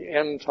call the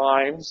end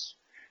times.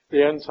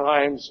 The end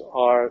times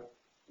are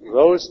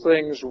those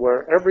things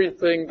where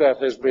everything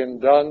that has been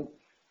done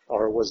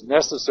or was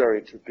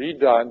necessary to be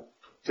done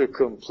to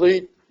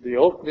complete the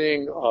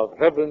opening of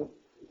heaven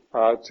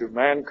to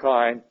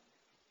mankind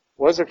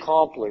was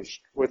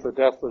accomplished with the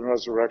death and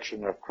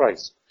resurrection of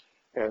Christ.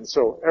 And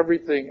so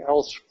everything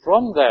else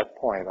from that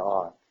point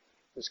on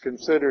is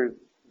considered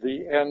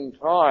the end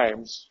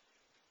times,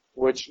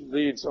 which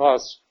leads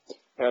us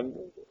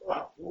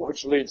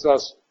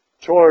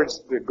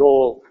towards the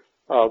goal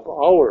of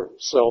our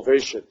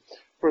salvation.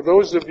 For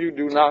those of you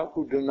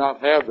who do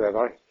not have that,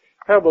 I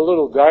have a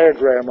little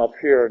diagram up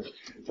here. And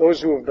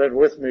those who have been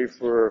with me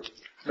for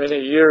many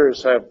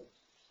years have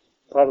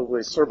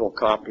probably several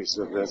copies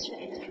of this.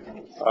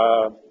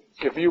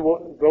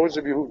 Those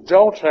of you who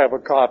don't have a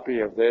copy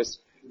of this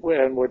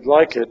and would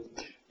like it,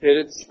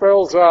 it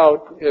spells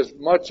out as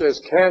much as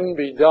can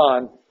be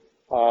done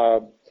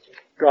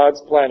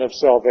God's plan of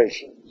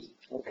salvation,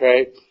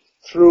 okay,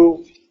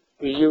 through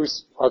the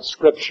use of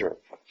Scripture.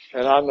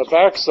 And on the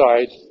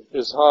backside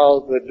is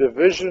how the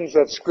divisions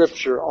of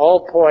Scripture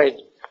all point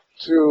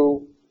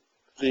to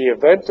the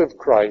event of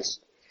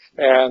Christ,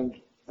 and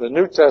the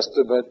New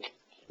Testament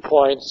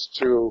points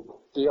to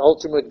the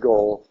ultimate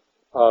goal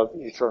of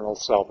eternal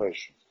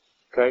salvation.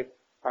 Okay?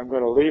 I'm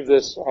going to leave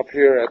this up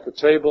here at the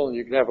table, and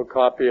you can have a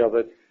copy of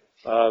it.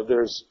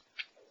 There's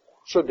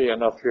should be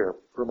enough here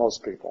for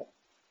most people.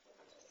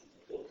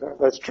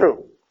 That's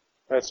true.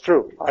 That's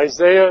true.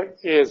 Isaiah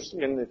is,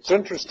 and it's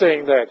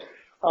interesting that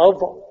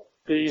of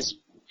these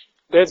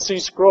Dead Sea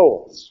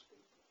Scrolls,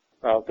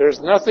 now there's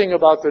nothing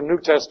about the New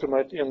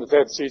Testament in the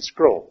Dead Sea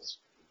Scrolls.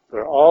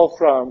 They're all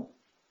from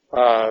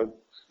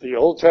the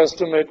Old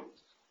Testament,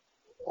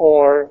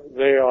 or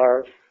they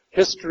are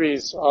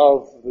histories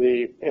of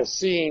the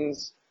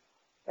Essenes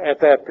at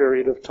that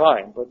period of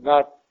time, but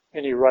not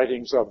any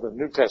writings of the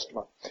New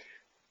Testament.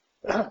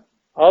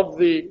 Of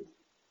the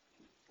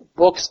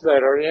books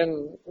that are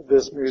in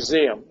this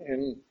museum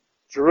in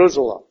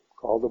Jerusalem,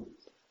 called the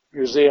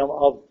Museum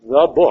of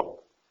the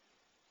Book,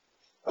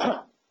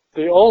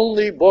 the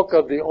only book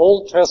of the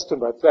Old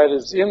Testament that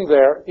is in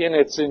there in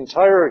its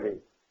entirety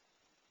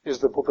is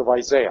the book of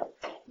Isaiah.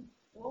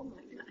 Oh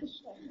my gosh.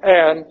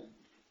 And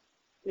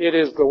it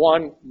is the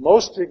one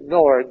most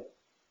ignored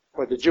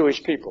by the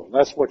Jewish people.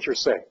 That's what you're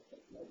saying.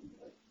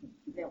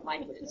 They don't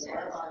like what it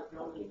says.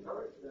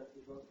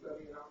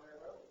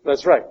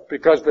 That's right,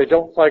 because they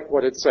don't like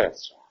what it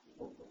says.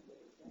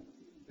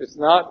 It's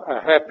not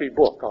a happy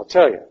book, I'll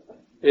tell you.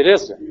 It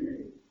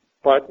isn't.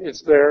 But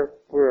it's there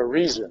for a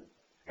reason.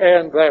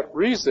 And that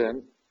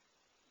reason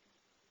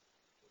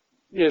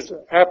is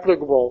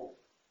applicable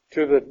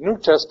to the New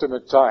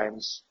Testament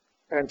times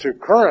and to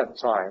current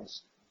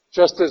times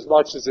just as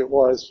much as it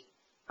was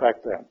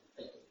back then.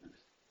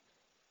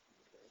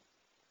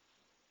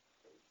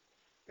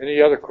 Any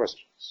other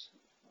questions?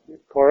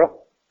 Cora?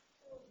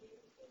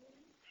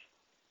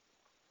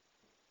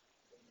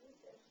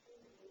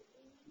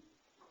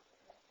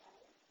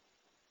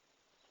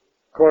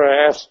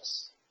 Cora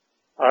asks,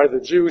 are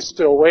the Jews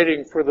still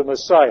waiting for the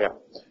Messiah?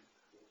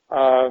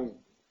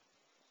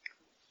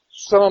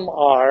 Some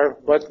are,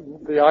 but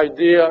the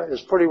idea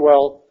is pretty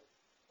well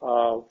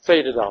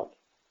faded out.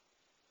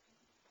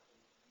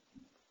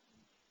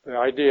 The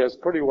idea is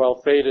pretty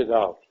well faded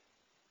out.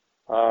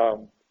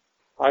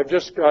 I've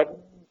just got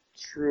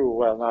through,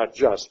 well, not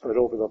just, but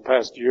over the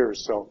past year or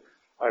so,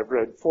 I've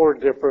read 4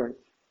 different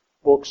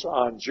books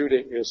on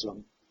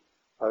Judaism,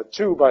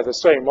 2 by the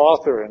same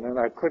author, and then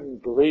I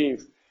couldn't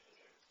believe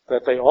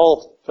that they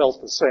all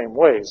felt the same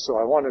way. So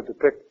I wanted to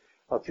pick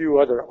a few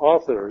other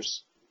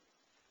authors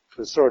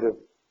to sort of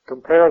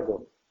compare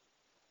them.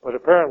 But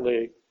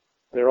apparently,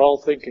 they're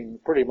all thinking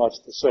pretty much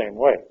the same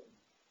way.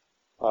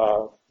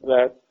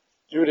 That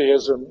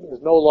Judaism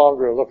is no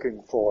longer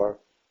looking for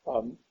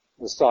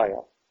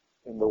Messiah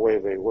in the way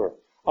they were.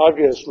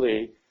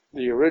 Obviously,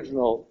 the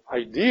original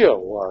idea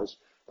was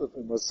that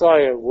the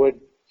Messiah would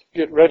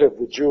get rid of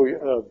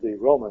the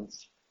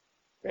Romans,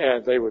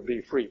 and they would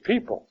be free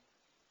people.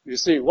 You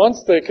see,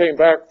 once they came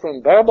back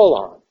from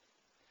Babylon,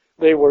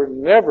 they were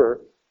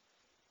never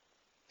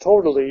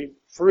totally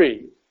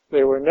free.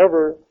 They were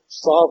never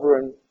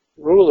sovereign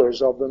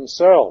rulers of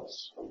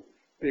themselves.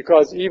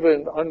 Because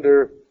even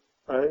under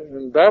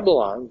in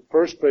Babylon.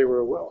 First they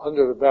were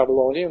under the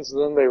Babylonians,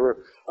 then they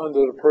were under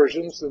the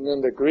Persians, and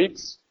then the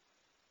Greeks,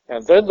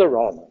 and then the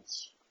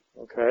Romans.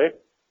 Okay?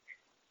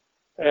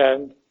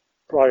 And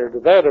prior to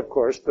that, of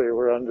course, they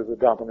were under the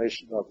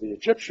domination of the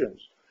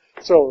Egyptians.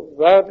 So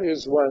that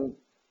is when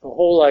the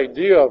whole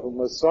idea of a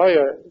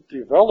Messiah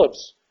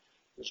develops,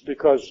 is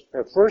because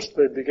at first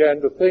they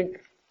began to think,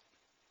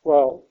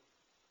 well,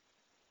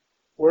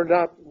 we're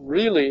not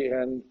really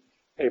in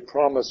a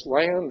promised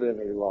land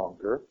any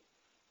longer.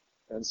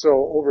 And so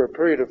over a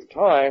period of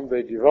time,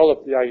 they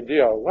developed the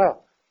idea,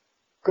 well,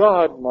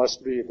 God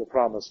must be the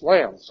promised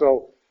land.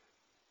 So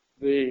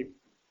the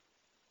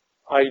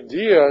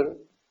idea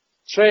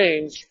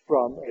changed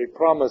from a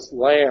promised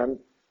land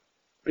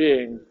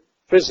being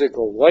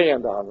physical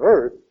land on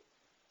earth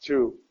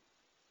to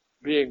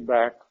being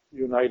back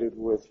united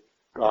with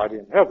God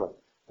in heaven.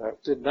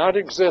 That did not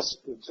exist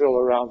until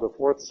around the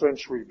 4th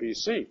century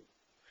BC.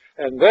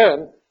 And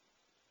then,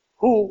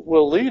 who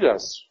will lead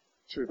us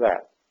to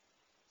that?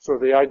 So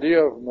the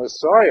idea of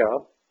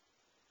Messiah,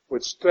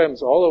 which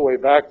stems all the way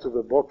back to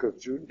the book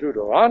of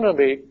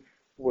Deuteronomy,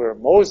 where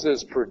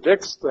Moses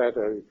predicts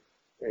that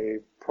a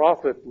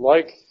prophet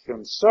like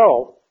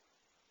himself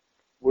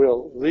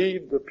will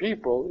lead the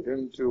people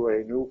into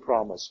a new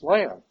promised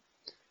land.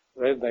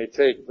 Then they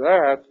take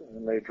that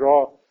and they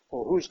draw,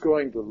 well, who's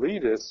going to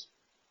lead us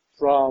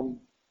from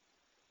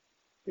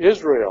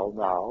Israel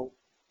now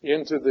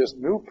into this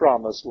new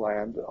promised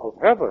land of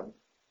heaven?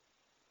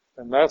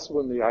 And that's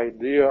when the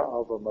idea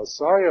of a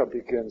Messiah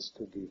begins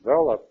to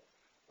develop,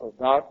 but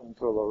not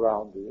until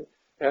around the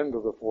end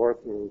of the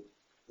 4th or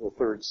the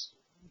 3rd,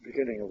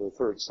 beginning of the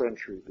 3rd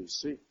century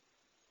BC.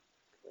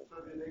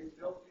 So do they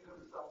still see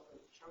themselves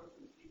as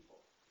chosen people?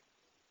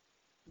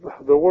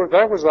 The word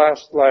that was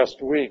asked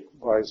last week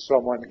by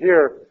someone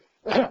here,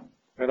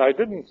 and I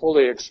didn't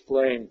fully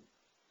explain.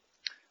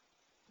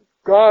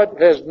 God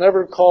has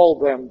never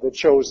called them the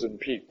chosen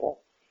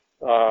people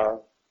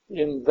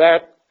in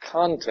that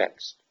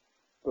context.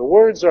 The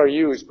words are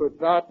used, but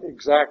not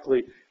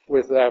exactly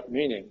with that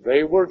meaning.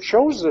 They were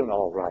chosen,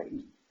 all right.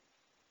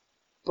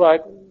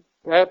 But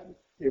that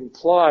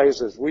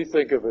implies, as we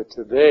think of it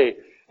today,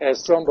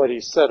 as somebody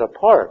set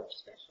apart,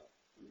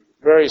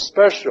 very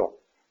special.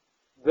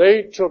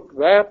 They took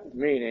that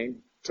meaning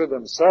to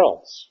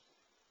themselves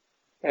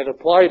and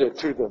applied it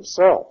to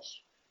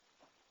themselves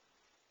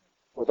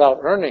without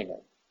earning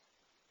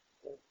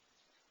it.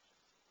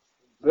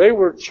 They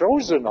were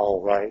chosen,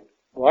 all right,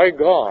 by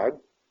God.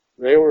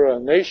 They were a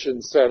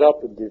nation set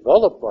up and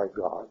developed by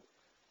God,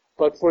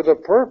 but for the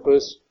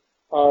purpose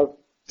of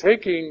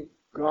taking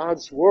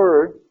God's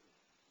Word,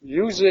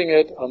 using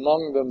it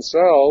among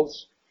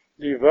themselves,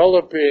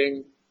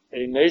 developing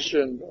a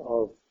nation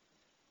of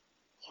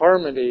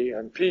harmony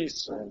and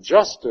peace and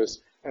justice,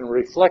 and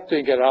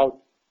reflecting it out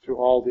to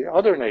all the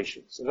other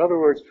nations. In other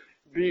words,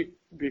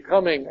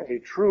 becoming a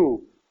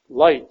true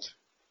light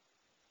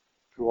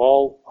to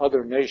all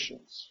other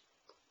nations.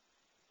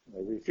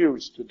 They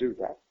refused to do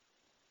that.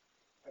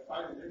 I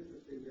find it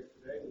interesting that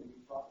today when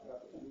we talk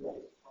about the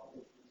U.S.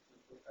 accomplishments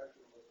and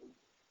professionalism,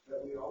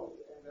 that we always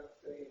end up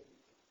saying,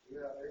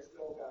 yeah, they're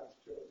still God's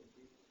chosen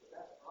people. But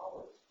that's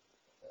ours.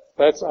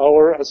 That's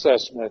our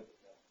assessment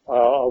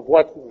of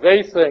what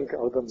they think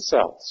of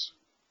themselves.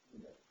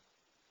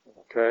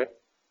 Okay?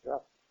 Yeah.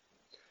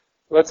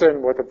 Let's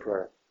end with a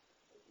prayer.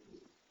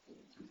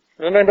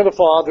 In the name of the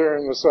Father,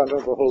 and the Son, and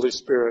the Holy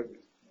Spirit.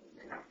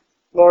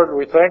 Lord,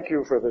 we thank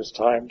you for this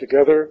time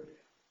together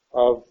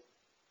of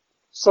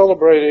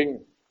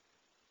celebrating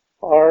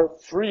our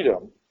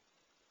freedom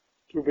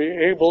to be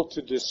able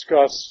to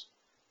discuss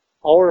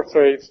our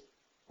faith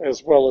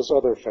as well as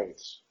other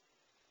faiths,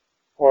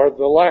 or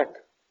the lack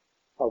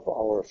of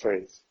our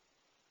faith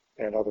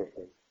and other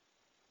faith.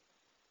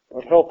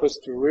 But help us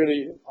to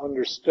really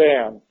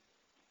understand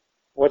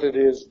what it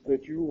is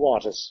that you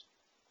want us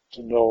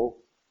to know,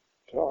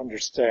 to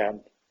understand,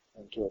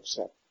 and to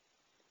accept.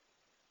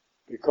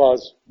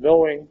 Because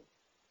knowing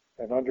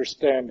and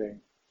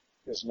understanding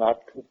is not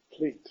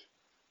complete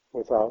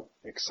without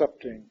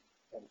accepting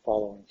and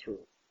following through.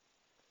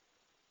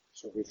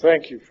 So we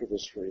thank you for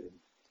this freedom.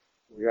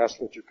 We ask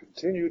that you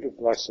continue to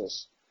bless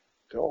us,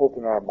 to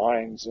open our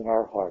minds and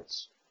our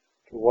hearts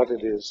to what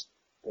it is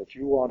that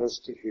you want us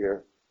to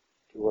hear,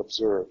 to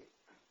observe,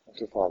 and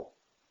to follow.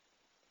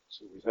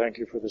 So we thank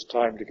you for this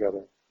time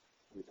together.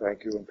 We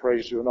thank you and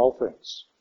praise you in all things.